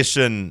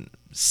situation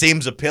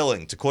seems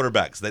appealing to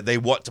quarterbacks. They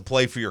want to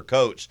play for your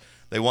coach.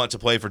 They want to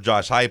play for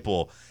Josh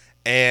Heupel.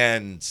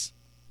 And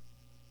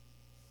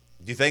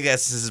do you think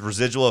that's his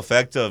residual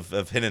effect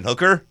of Hendon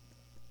Hooker?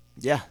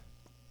 Yeah.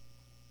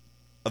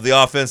 Of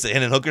the offense that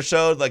Hendon Hooker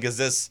showed?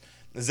 Is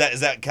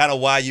that kind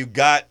of why you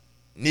got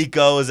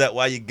Nico? Is that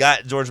why you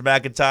got George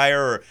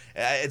MacIntyre? Or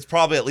it's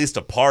probably at least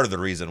a part of the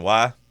reason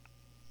why,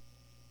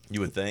 you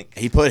would think.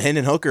 He put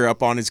Hendon Hooker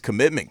up on his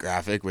commitment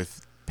graphic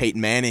with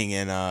Peyton Manning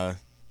and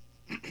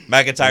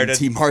MacIntyre and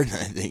T. Martin,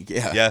 I think.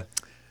 Yeah. Yeah.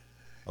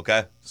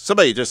 Okay.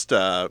 Somebody just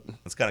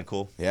that's kind of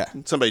cool. Yeah.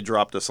 Somebody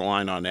dropped us a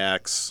line on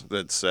X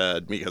that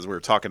said, because we were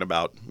talking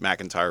about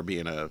MacIntyre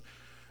being an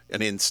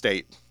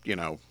in-state,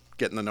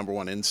 getting the number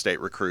one in-state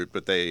recruit,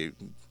 but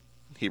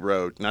he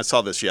wrote, and I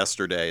saw this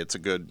yesterday. It's a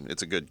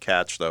good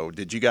catch though.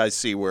 Did you guys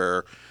see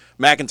where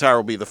MacIntyre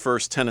will be the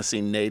first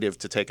Tennessee native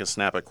to take a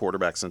snap at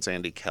quarterback since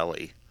Andy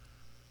Kelly.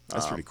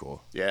 That's pretty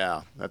cool.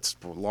 Yeah, that's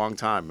a long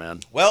time,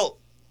 man. Well,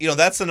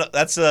 that's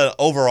an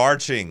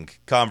overarching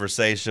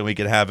conversation we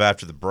can have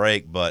after the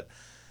break, but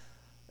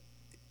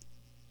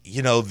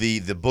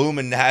the boom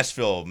in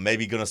Nashville may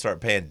be going to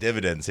start paying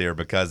dividends here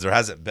because there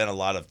hasn't been a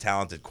lot of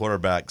talented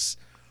quarterbacks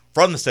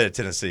from the state of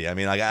Tennessee. I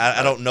mean,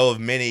 I don't know of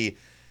many.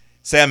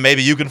 Sam,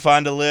 maybe you can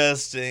find a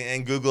list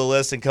and Google a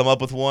list and come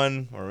up with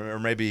one, or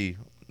maybe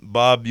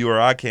Bob, you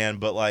or I can.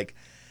 But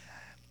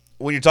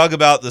when you talk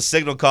about the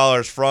signal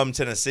callers from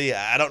Tennessee,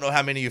 I don't know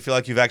how many you feel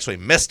like you've actually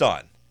missed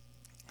on.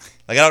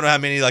 I don't know how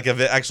many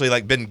have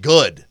actually been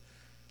good.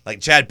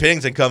 Chad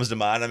Pennington comes to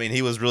mind. I mean,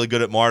 he was really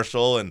good at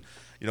Marshall and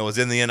was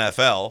in the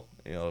NFL.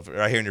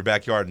 Right here in your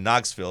backyard in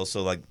Knoxville.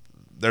 So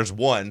there's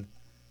one.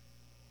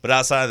 But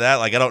outside of that,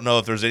 I don't know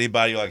if there's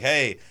anybody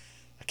hey,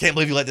 I can't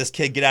believe you let this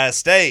kid get out of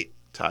state.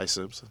 Ty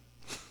Simpson.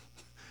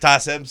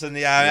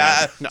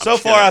 Yeah. So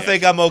far, I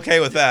think I'm okay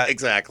with that.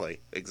 Exactly.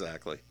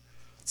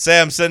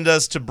 Sam, send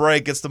us to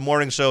break. It's the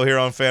morning show here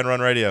on Fan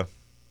Run Radio.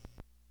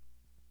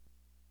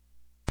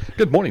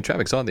 Good morning.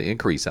 Traffic's on the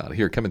increase out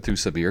here coming through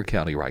Sevier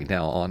County right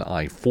now on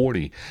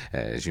I-40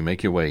 as you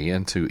make your way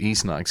into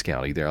East Knox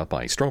County. They're up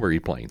by Strawberry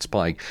Plains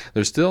Pike.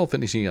 They're still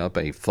finishing up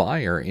a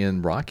fire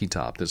in Rocky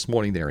Top this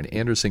morning there in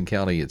Anderson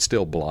County. It's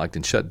still blocked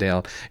and shut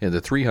down in the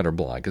 300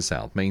 block of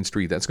South Main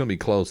Street. That's going to be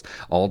closed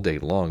all day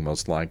long,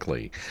 most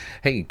likely.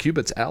 Hey,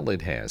 Cubit's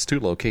Outlet has 2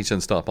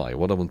 locations. Stop by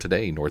one of them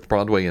today, North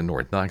Broadway in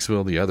North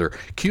Knoxville. The other,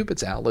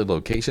 Cubit's Outlet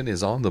location,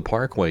 is on the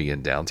Parkway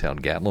in downtown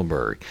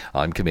Gatlinburg.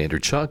 I'm Commander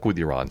Chuck with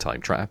your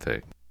on-time traffic.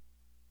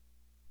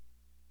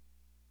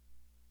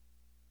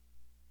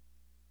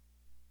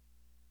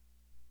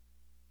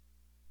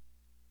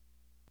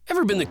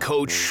 Ever been the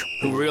coach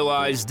who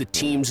realized the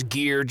team's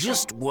gear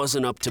just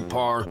wasn't up to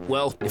par?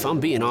 Well, if I'm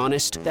being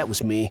honest, that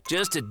was me.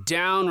 Just a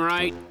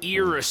downright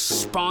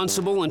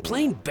irresponsible and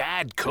plain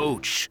bad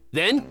coach.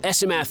 Then,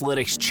 SM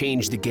Athletics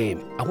changed the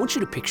game. I want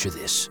you to picture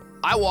this.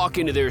 I walk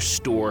into their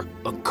store,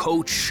 a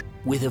coach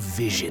with a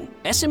vision.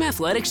 SM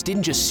Athletics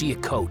didn't just see a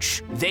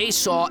coach. They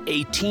saw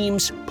a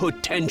team's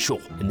potential,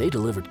 and they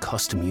delivered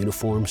custom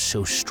uniforms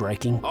so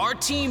striking. Our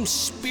team's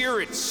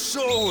spirit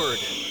soared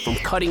from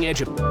cutting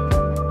edge of...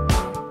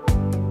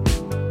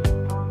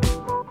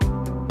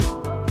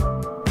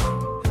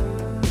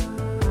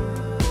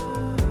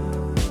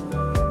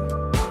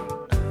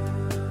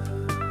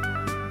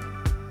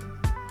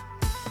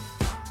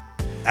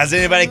 Has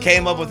anybody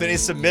came up with any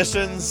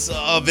submissions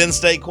of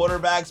in-state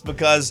quarterbacks?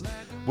 Because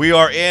we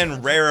are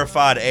in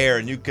rarefied air,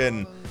 and you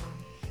can't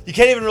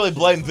even really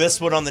blame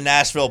this one on the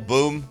Nashville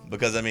boom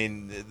because, I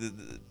mean,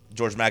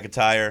 George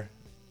MacIntyre,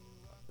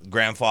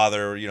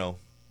 grandfather,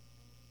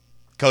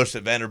 coached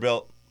at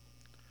Vanderbilt,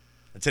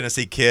 a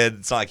Tennessee kid.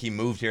 It's not like he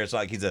moved here. It's not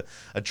like he's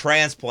a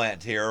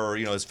transplant here or,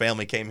 his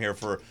family came here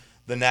for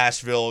the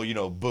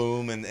Nashville,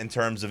 boom in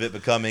terms of it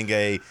becoming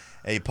a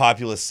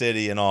populous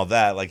city and all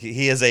that.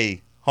 He is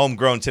a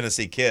homegrown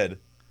Tennessee kid.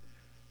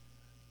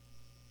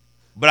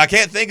 But I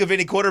can't think of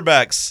any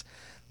quarterbacks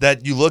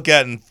that you look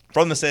at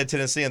from the state of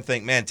Tennessee and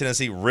think, man,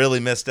 Tennessee really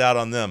missed out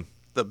on them.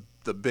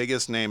 The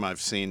biggest name I've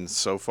seen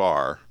so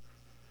far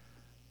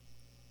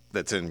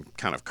that's in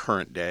kind of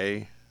current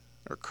day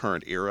or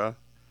current era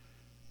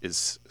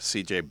is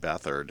C.J.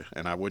 Beathard,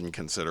 and I wouldn't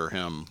consider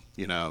him,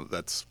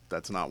 that's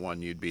not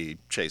one you'd be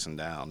chasing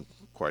down,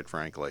 quite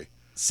frankly.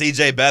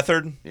 C.J.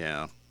 Beathard?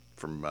 Yeah,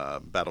 from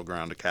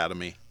Battleground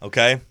Academy.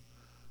 Okay.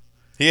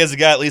 He is a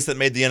guy at least that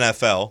made the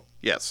NFL.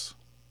 Yes.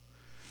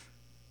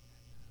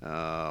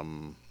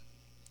 The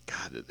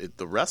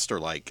rest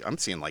are I'm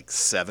seeing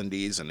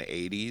 70s and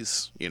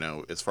 80s,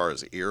 as far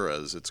as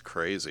eras. It's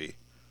crazy.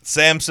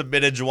 Sam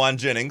submitted Juwan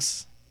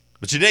Jennings,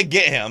 but you did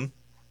get him.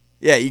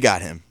 Yeah, you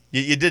got him.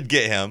 You did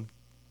get him.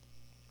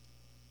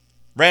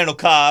 Randall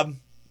Cobb.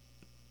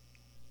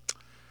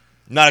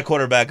 Not a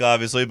quarterback,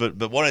 obviously,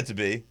 but wanted to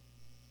be.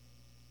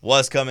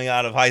 Was coming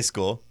out of high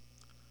school.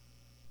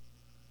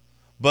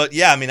 But,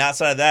 yeah, I mean,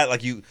 outside of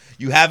that, you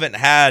haven't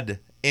had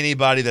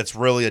anybody that's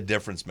really a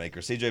difference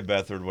maker. C.J.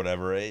 Beathard,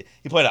 whatever.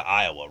 He played at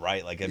Iowa,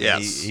 right?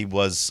 Yes. He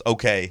was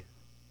okay.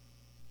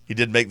 He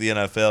did make the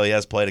NFL. He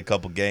has played a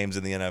couple games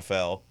in the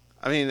NFL.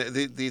 I mean,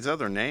 these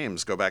other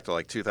names go back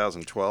to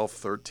 2012,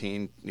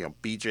 13.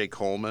 B.J.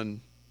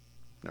 Coleman,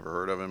 never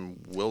heard of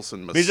him.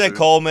 Wilson Massoud. B.J.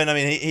 Coleman, I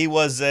mean, he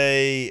was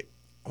I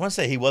want to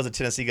say he was a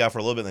Tennessee guy for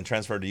a little bit and then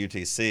transferred to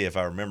UTC, if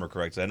I remember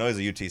correctly. I know he's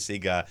a UTC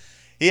guy.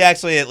 He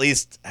actually at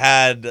least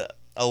had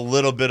a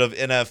little bit of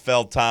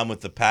NFL time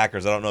with the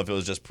Packers. I don't know if it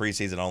was just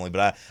preseason only,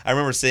 but I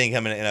remember seeing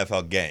him in an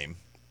NFL game.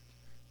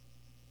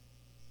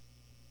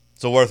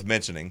 So worth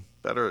mentioning.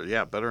 Better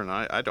than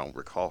I don't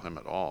recall him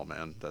at all,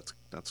 man. That's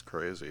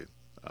crazy.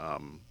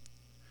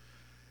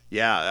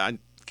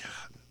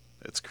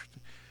 It's.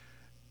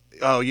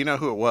 Oh, you know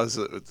who it was?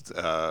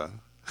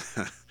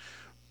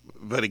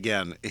 But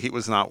again, he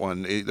was not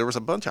one. There was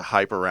a bunch of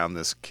hype around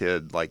this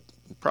kid,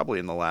 probably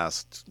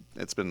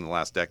it's been in the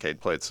last decade,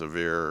 played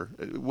severe.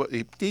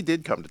 He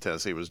did come to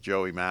Tennessee. It was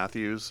Joey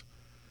Matthews.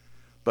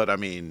 But, I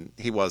mean,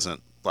 he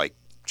wasn't like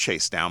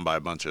chased down by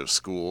a bunch of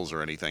schools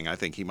or anything. I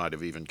think he might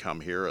have even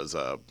come here as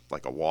a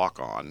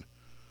walk-on.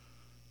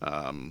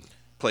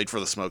 Played for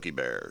the Smoky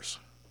Bears.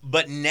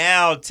 But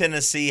now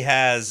Tennessee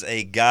has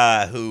a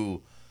guy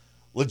who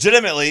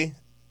legitimately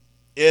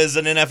is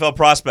an NFL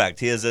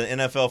prospect. He is an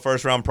NFL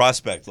first-round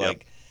prospect. Yep.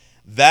 Like,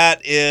 that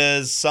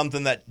is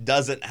something that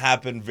doesn't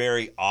happen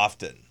very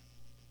often.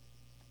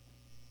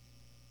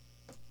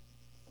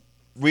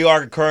 We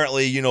are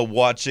currently,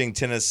 watching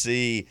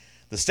Tennessee,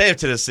 the state of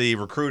Tennessee,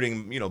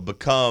 recruiting,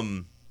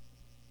 become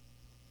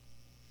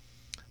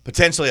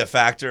potentially a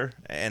factor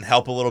and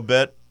help a little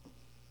bit,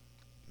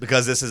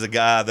 because this is a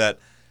guy that,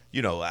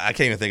 I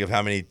can't even think of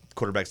how many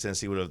quarterbacks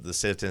the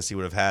state of Tennessee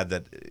would have had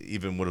that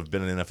even would have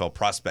been an NFL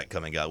prospect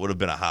coming out. Would have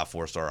been a high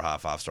 4-star or high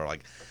 5-star.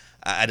 Like,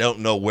 I don't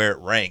know where it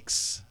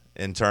ranks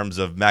in terms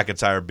of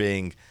MacIntyre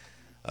being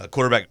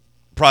quarterback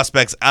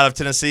prospects out of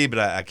Tennessee, but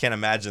I can't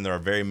imagine there are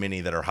very many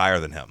that are higher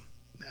than him.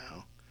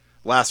 No.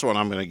 Last one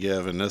I'm going to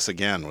give, and this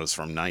again was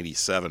from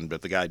 '97,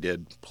 but the guy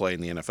did play in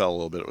the NFL a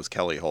little bit. It was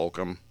Kelly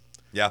Holcomb.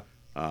 Yeah.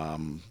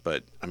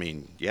 But, I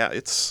mean, yeah,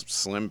 it's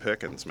slim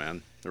pickings,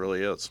 man. It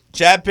really is.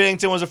 Chad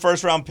Pennington was a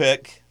first-round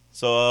pick,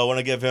 so I want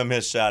to give him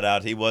his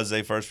shout-out. He was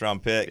a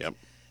first-round pick, Yep.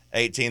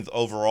 18th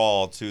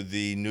overall to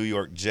the New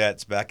York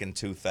Jets back in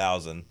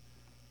 2000.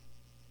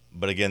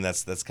 But, again,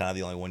 that's kind of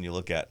the only one you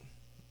look at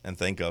and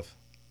think of.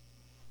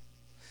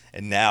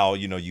 And now,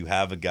 you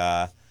have a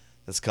guy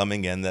that's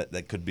coming in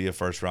that could be a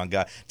first-round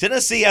guy.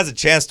 Tennessee has a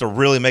chance to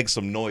really make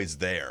some noise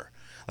there.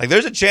 Like,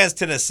 there's a chance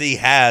Tennessee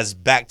has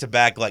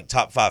back-to-back, like,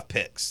 top 5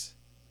 picks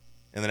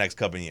in the next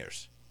couple of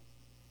years.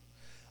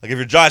 Like, if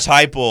you're Josh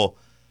Heupel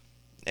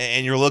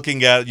and you're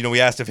looking at,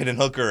 we asked if Hendon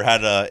Hooker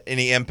had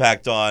any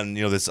impact on,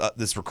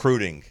 this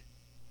recruiting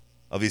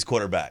of these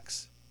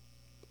quarterbacks.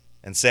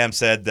 And Sam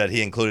said that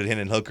he included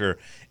Hendon Hooker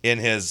in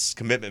his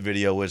commitment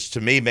video, which to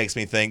me makes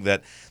me think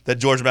that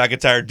George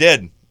MacIntyre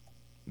did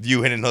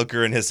view Hendon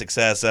Hooker and his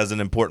success as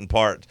an important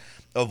part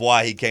of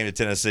why he came to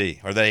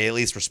Tennessee, or that he at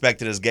least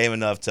respected his game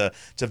enough to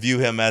view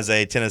him as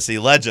a Tennessee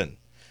legend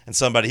and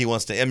somebody he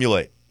wants to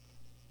emulate.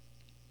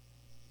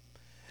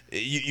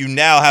 You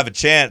now have a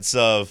chance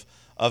of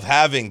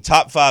having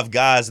top 5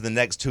 guys in the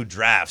next 2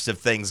 drafts if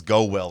things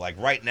go well. Like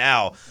right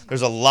now,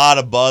 there's a lot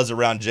of buzz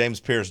around James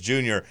Pierce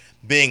Jr.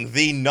 being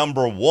the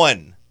number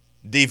 1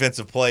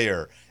 defensive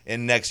player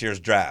in next year's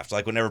draft.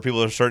 Like whenever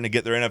people are starting to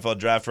get their NFL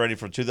draft ready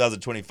for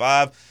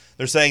 2025,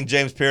 they're saying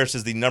James Pierce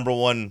is the number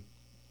 1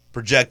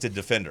 projected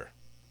defender.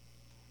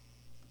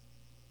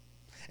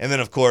 And then,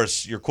 of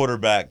course, your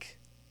quarterback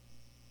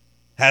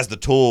has the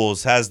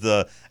tools, has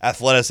the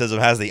athleticism,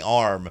 has the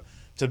arm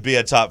to be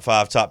a top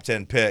 5, top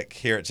 10 pick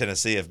here at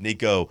Tennessee if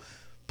Nico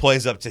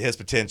plays up to his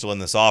potential in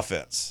this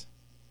offense.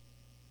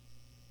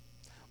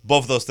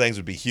 Both of those things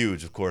would be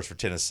huge, of course, for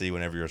Tennessee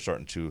whenever you're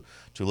starting to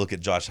look at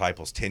Josh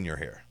Heupel's tenure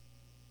here.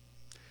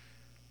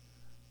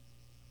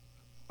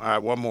 All right,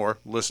 one more.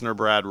 Listener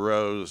Brad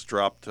Rose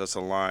dropped us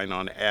a line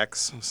on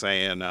X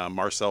saying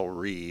Marcel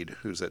Reed,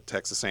 who's at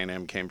Texas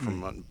A&M, came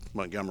from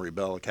Montgomery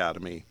Bell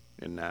Academy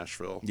in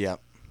Nashville. Yep.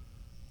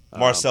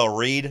 Marcel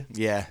Reed?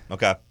 Yeah.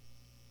 Okay.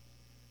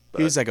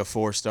 He was like a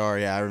 4-star.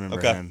 Yeah, I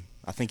remember him.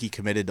 I think he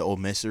committed to Ole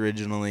Miss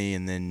originally,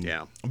 and then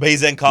but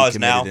he's in college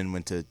now and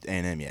went to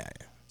A&M. Yeah.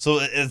 So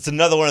it's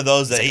another one of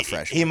those that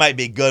like he might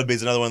be good, but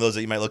he's another one of those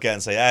that you might look at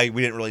and say,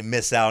 we didn't really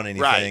miss out on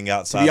anything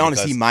outside. To be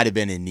honest, he might have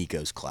been in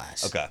Nico's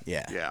class. Okay.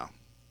 Yeah.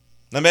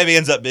 Now maybe he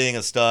ends up being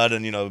a stud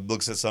and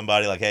looks at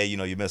somebody like, hey,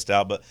 you missed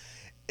out, but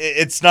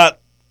it's not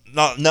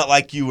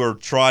like you were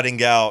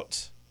trotting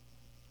out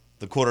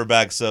the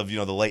quarterbacks of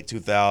the late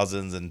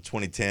 2000s and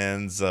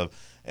 2010s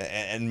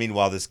and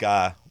meanwhile this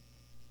guy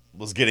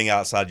was getting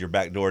outside your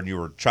back door and you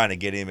were trying to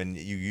get him and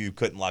you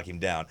couldn't lock him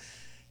down.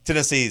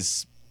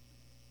 Tennessee's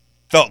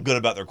felt good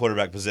about their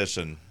quarterback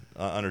position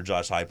under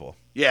Josh Heupel.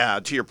 Yeah,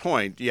 to your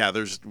point,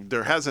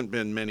 there hasn't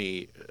been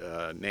many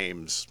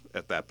names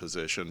at that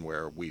position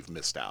where we've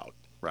missed out,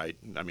 right?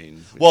 I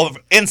mean,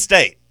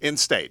 in-state.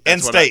 In-state.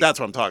 In-state. That's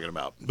what I'm talking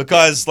about.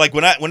 Because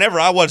whenever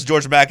I watched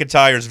George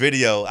MacIntyre's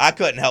video, I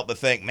couldn't help but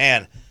think,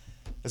 man,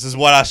 this is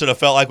what I should have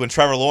felt like when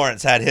Trevor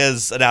Lawrence had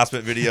his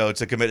announcement video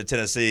to commit to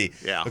Tennessee.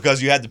 Yeah. Because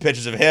you had the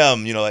pictures of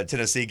him, at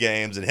Tennessee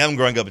games and him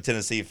growing up a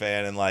Tennessee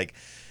fan, and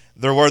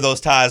there were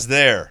those ties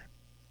there.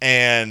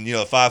 And,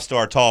 a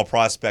 5-star tall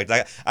prospect.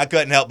 I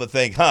couldn't help but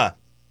think,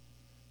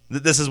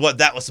 this is what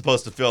that was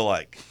supposed to feel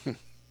like.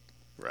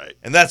 Right.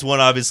 And that's one,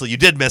 obviously, you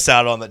did miss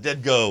out on that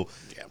did go,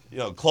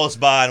 close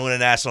by and win a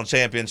national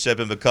championship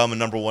and become a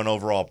number 1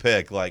 overall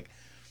pick. Like,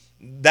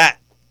 that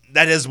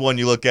is one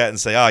you look at and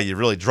say, you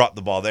really dropped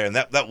the ball there. And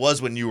that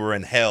was when you were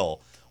in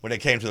hell when it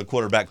came to the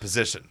quarterback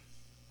position.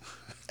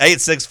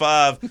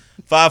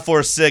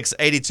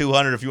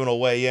 865-546-8200 if you want to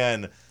weigh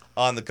in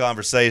on the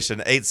conversation.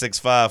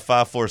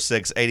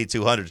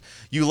 865-546-8200.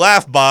 You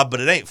laugh, Bob, but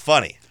it ain't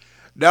funny.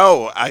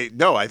 No, I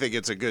think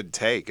it's a good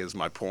take is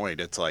my point.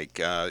 It's like,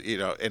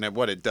 and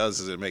what it does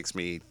is it makes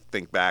me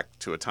think back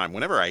to a time.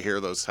 Whenever I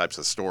hear those types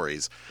of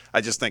stories,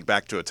 I just think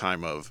back to a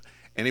time of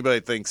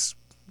anybody thinks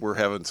we're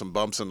having some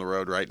bumps in the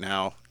road right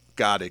now.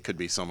 God, it could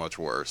be so much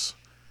worse.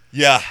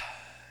 Yeah.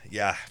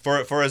 Yeah,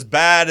 for as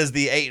bad as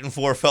the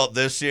 8-4 felt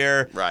this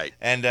year, right,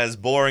 and as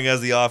boring as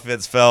the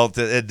offense felt,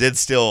 it is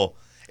still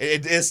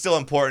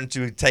important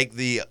to take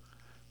the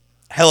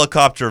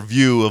helicopter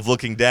view of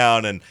looking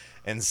down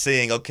and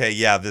seeing, okay,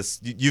 yeah,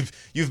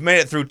 you've made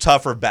it through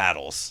tougher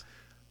battles.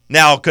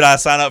 Now, could I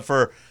sign up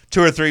for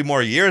 2 or 3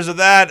 more years of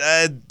that?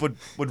 It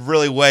would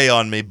really weigh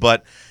on me,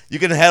 but you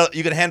can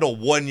handle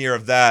 1 year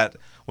of that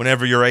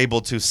whenever you're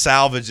able to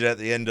salvage it at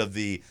the end of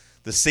the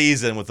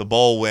season with the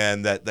bowl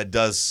win that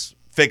does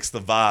fix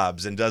the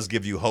vibes and does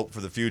give you hope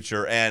for the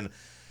future. And,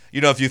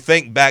 if you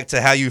think back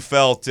to how you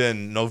felt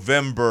in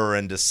November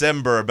and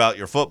December about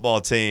your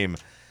football team,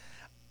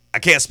 I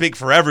can't speak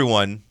for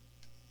everyone,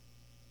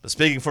 but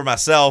speaking for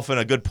myself and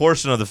a good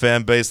portion of the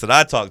fan base that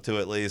I talk to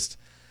at least,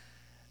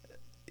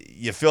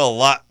 you feel a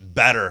lot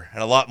better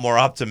and a lot more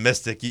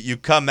optimistic. You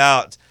come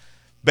out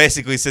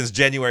basically since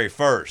January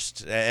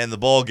 1st and the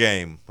bowl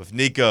game with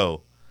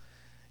Nico.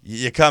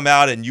 You come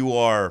out and you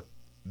are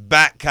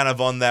back kind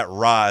of on that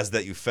rise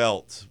that you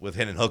felt with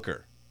Hendon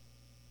Hooker.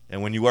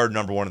 And when you were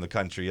number 1 in the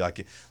country,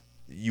 like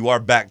you are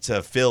back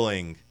to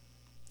feeling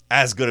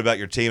as good about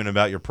your team and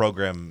about your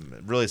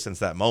program really since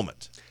that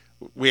moment.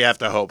 We have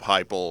to hope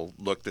Heupel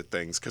looked at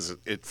things, because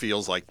it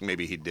feels like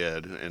maybe he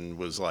did and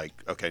was like,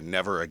 okay,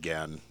 never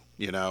again.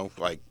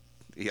 Like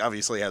he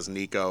obviously has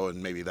Nico,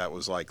 and maybe that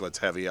was like, let's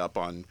heavy up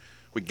on,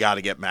 we got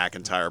to get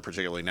MacIntyre,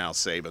 particularly now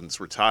Saban's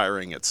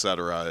retiring, et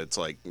cetera. It's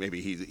like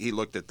maybe he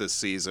looked at this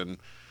season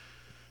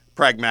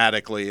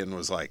pragmatically and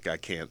was like, I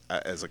can't,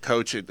 as a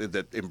coach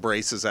that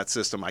embraces that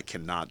system, I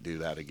cannot do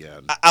that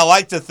again. I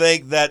like to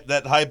think that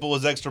Heupel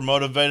was extra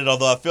motivated,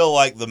 although I feel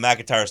like the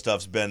MacIntyre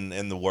stuff's been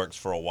in the works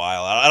for a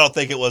while. I don't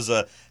think it was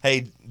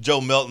hey,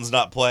 Joe Milton's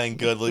not playing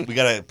good, we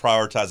got to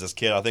prioritize this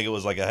kid. I think it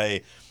was like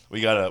hey,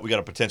 we got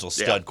a potential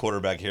stud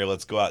quarterback here,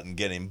 let's go out and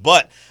get him.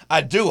 But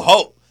I do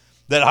hope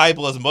that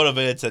Heupel is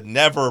motivated to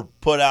never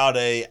put out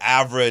a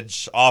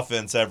average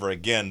offense ever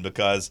again,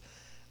 because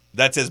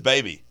that's his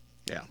baby.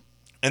 Yeah.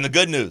 And the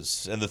good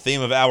news, and the theme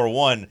of Hour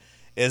 1,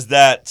 is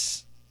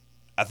that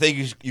I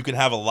think you can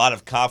have a lot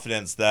of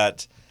confidence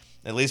that,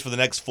 at least for the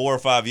next 4 or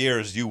 5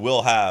 years, you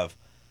will have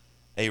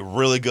a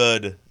really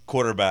good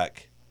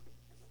quarterback,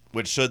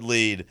 which should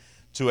lead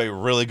to a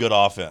really good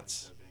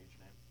offense.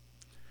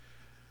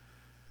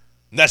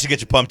 And that should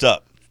get you pumped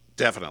up.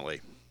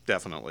 Definitely.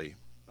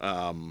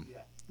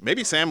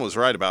 Maybe Sam was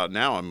right about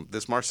now.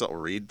 This Marcel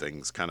Reed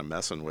thing's kind of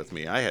messing with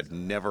me. I had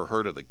never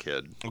heard of the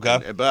kid.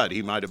 Okay. But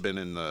he might have been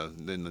in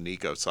the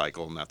Nico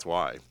cycle, and that's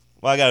why.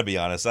 Well, I got to be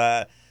honest.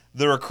 The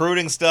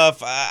recruiting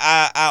stuff,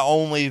 I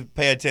only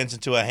pay attention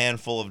to a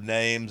handful of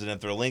names, and if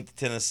they're linked to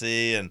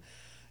Tennessee and,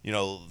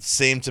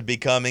 seem to be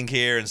coming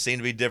here and seem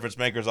to be difference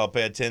makers, I'll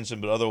pay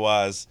attention. But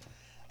otherwise,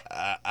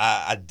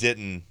 I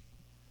didn't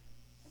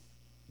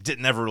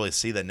ever really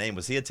see that name.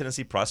 Was he a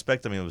Tennessee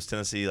prospect? I mean, was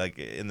Tennessee like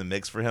in the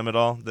mix for him at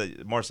all?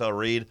 Marcel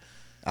Reed?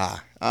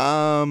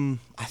 I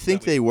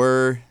think they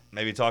were.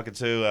 Maybe talking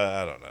to,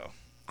 I don't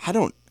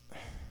know.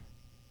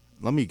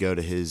 Let me go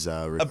to his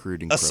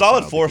recruiting A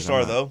solid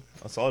 4-star, though.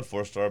 A solid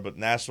 4-star, but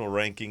national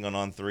ranking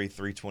on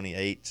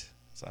 328.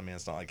 So, I mean,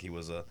 it's not like he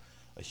was a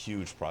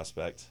huge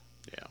prospect.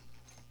 Yeah.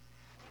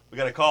 We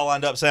got a call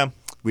lined up, Sam?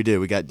 We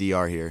do. We got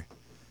DR here.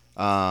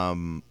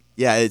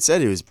 Yeah, it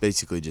said it was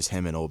basically just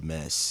him and Ole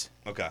Miss.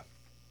 Okay.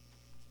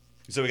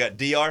 So we got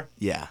DR?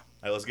 Yeah. All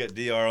right, let's get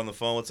DR on the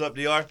phone. What's up,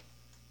 DR?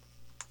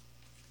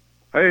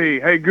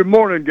 Hey, good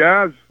morning,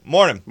 guys.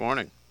 Morning.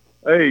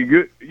 Hey,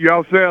 good.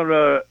 Y'all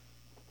sound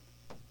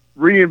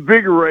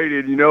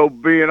reinvigorated,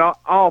 being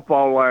off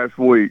all last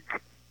week.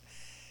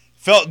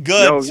 Felt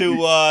good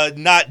to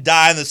not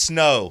die in the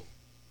snow.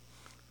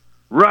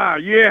 Right,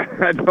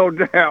 yeah, no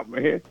doubt,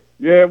 man.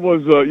 Yeah, it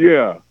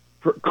was,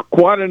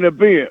 quite an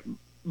event.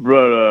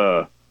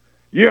 But,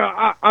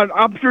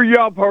 I'm sure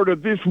y'all have heard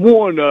of this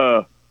one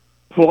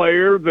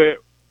player that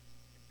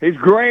his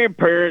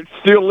grandparents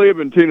still live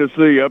in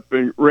Tennessee, up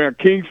around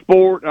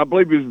Kingsport. I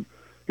believe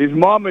his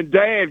mom and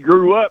dad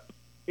grew up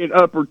in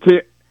Upper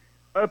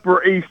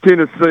East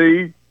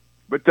Tennessee,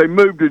 but they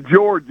moved to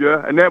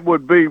Georgia, and that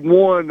would be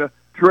one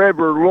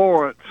Trevor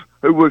Lawrence,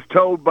 who was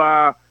told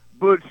by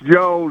Butch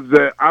Jones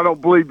that I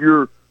don't believe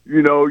you're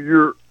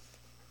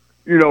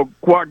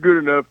quite good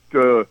enough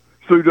to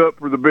suit up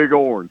for the Big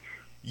Orange.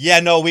 Yeah,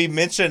 no, we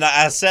mentioned,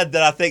 I said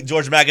that I think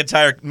George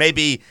MacIntyre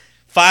maybe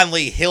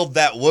finally healed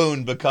that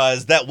wound,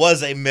 because that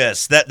was a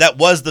miss. That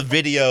was the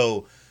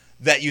video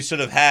that you should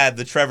have had,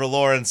 the Trevor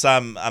Lawrence,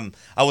 I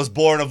was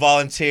born a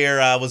volunteer,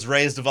 I was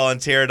raised a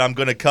volunteer, and I'm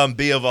going to come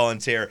be a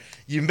volunteer.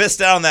 You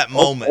missed out on that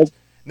moment. Okay.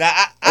 Now,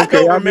 I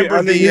don't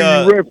remember you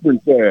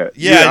referenced that.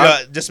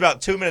 Yeah, just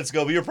about 2 minutes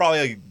ago, but you're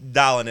probably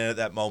dialing in at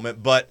that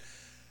moment. But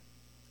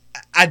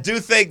I do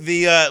think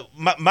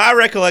my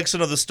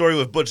recollection of the story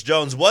with Butch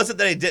Jones wasn't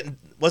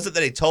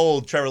that he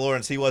told Trevor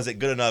Lawrence he wasn't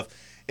good enough.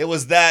 It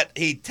was that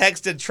he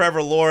texted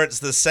Trevor Lawrence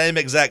the same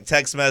exact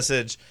text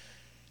message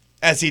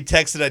as he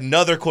texted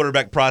another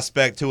quarterback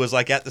prospect who was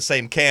like at the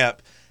same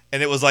camp,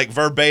 And it was like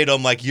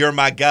verbatim, like, you're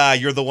my guy,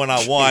 you're the one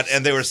I want.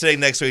 And they were sitting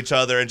next to each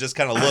other and just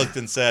kind of looked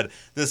and said,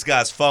 this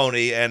guy's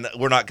phony and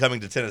we're not coming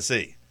to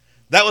Tennessee.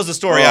 That was the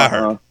story I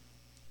heard.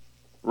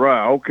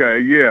 Right, okay,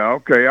 yeah,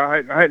 okay.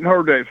 I hadn't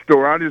heard that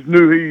story. I just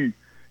knew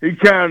he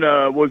kind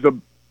of was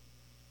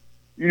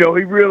he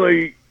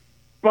really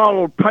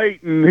followed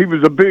Peyton. He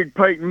was a big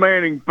Peyton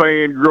Manning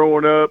fan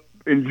growing up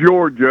in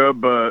Georgia,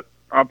 but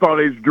I thought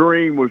his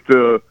dream was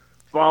to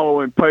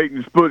follow in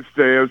Peyton's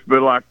footsteps.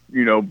 But, like,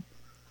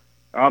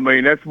 I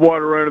mean, that's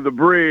water under the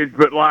bridge.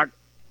 But, like,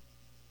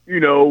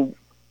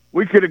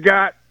 we could have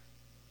got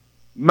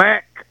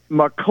Mac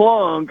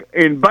McClung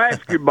in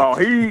basketball.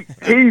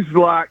 He's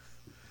like,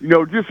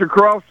 just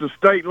across the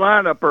state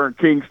line up there in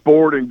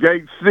Kingsport and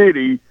Gate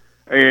City,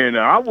 and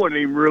I wasn't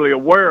even really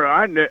aware.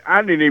 I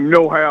didn't even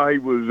know how he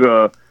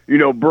was,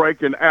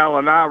 breaking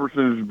Allen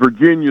Iverson's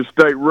Virginia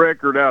State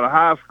record out of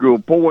high school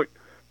point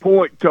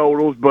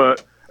totals.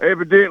 But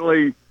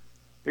evidently,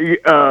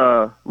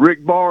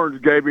 Rick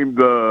Barnes gave him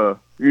the,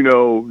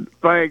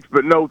 thanks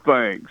but no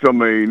thanks. I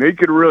mean, he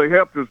could have really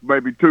helped us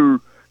maybe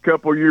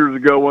couple years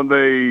ago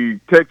when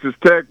Texas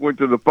Tech went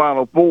to the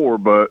Final Four.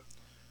 But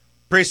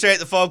appreciate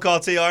the phone call,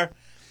 TR.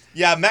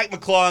 Yeah, Mac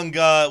McClung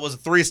was a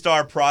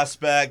 3-star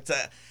prospect.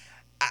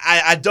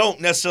 I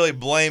don't necessarily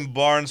blame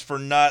Barnes for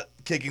not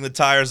kicking the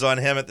tires on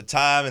him at the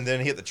time, and then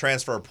he hit the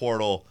transfer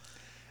portal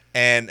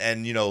and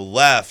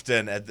left.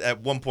 And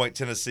at one point,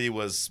 Tennessee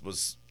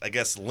was I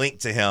guess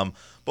linked to him.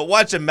 But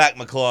watching Mac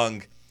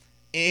McClung,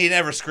 he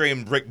never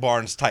screamed Rick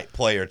Barnes type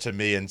player to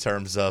me in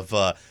terms of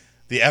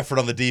the effort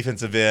on the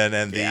defensive end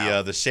and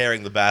the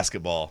sharing the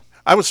basketball.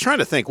 I was trying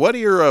to think, what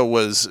era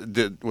was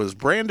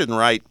Brandon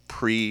Wright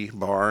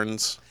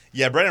pre-Barnes?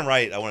 Yeah, Brandon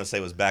Wright, I want to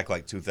say, was back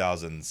like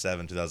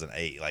 2007,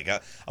 2008. Like,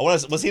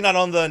 was he not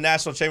on the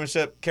national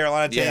championship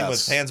Carolina team with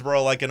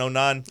Hansborough like in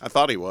 2009? I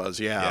thought he was,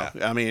 yeah.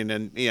 I mean,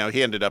 and he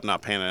ended up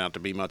not panning out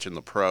to be much in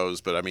the pros,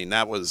 but I mean,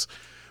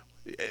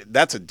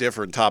 that's a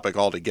different topic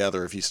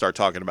altogether if you start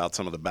talking about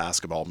some of the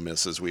basketball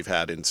misses we've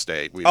had in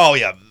state.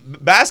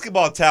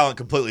 Basketball talent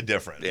completely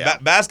different. Yeah.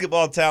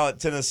 Basketball talent,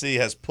 Tennessee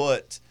has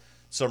put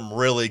some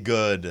really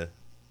good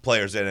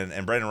players in,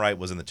 and Brandon Wright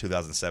was in the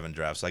 2007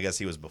 draft, so I guess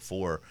he was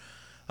before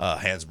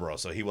Hansborough,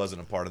 so he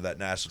wasn't a part of that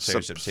national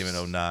championship team in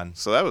 2009.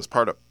 So that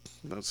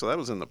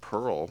was in the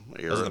Pearl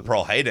era. It was in the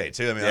Pearl heyday,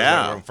 too. I mean, that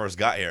was when we first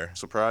got here.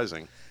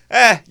 Surprising.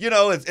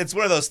 It's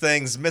one of those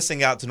things.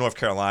 Missing out to North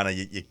Carolina,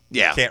 you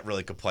can't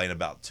really complain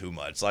about too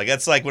much. Like,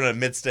 it's like when a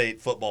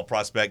mid-state football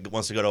prospect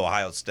wants to go to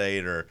Ohio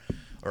State or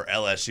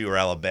LSU or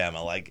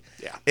Alabama. Like,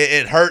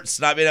 it hurts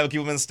not being able to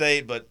keep them in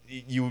state, but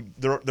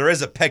there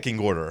is a pecking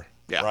order,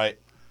 right?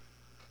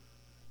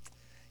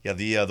 Yeah,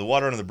 the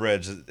water under the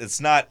bridge. It's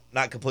not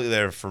completely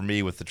there for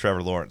me with the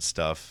Trevor Lawrence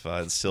stuff.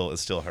 It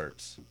still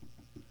hurts.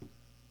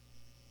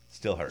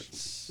 Still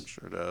hurts.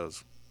 Sure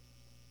does.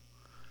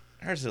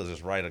 It hurts. It was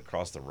just right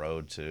across the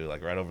road too,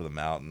 like right over the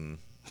mountain.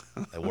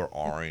 They wore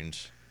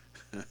orange.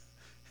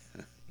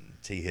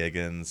 T.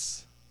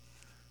 Higgins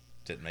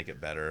didn't make it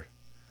better,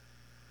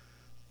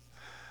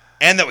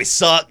 and that we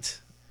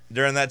sucked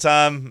during that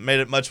time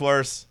made it much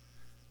worse.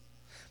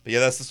 But yeah,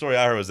 that's the story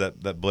I heard, was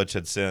that Butch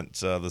had sent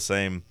the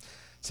same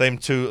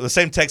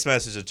text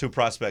message to two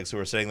prospects who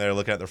were sitting there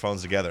looking at their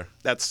phones together.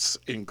 That's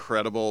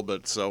incredible,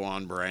 but so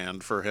on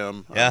brand for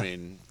him. Yeah. I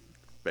mean,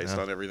 based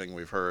on everything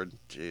we've heard,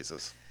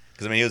 Jesus.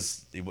 Because I mean,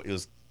 he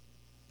was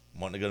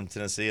wanting to go to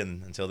Tennessee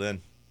until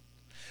then.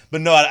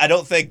 But no, I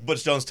don't think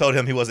Butch Jones told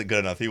him he wasn't good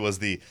enough. He was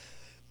the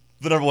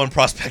number one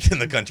prospect in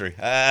the country.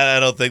 I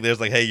don't think there's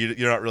like, hey,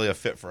 you're not really a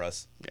fit for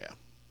us. Yeah.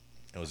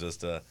 It was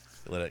just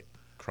let it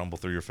crumble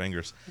through your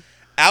fingers.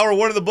 Hour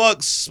 1 of the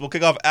books. We'll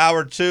kick off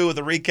hour 2 with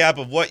a recap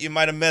of what you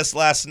might have missed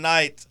last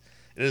night.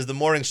 It is the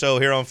morning show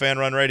here on Fan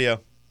Run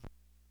Radio.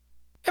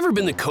 Ever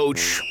been the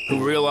coach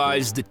who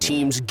realized the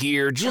team's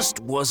gear just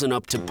wasn't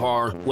up to par?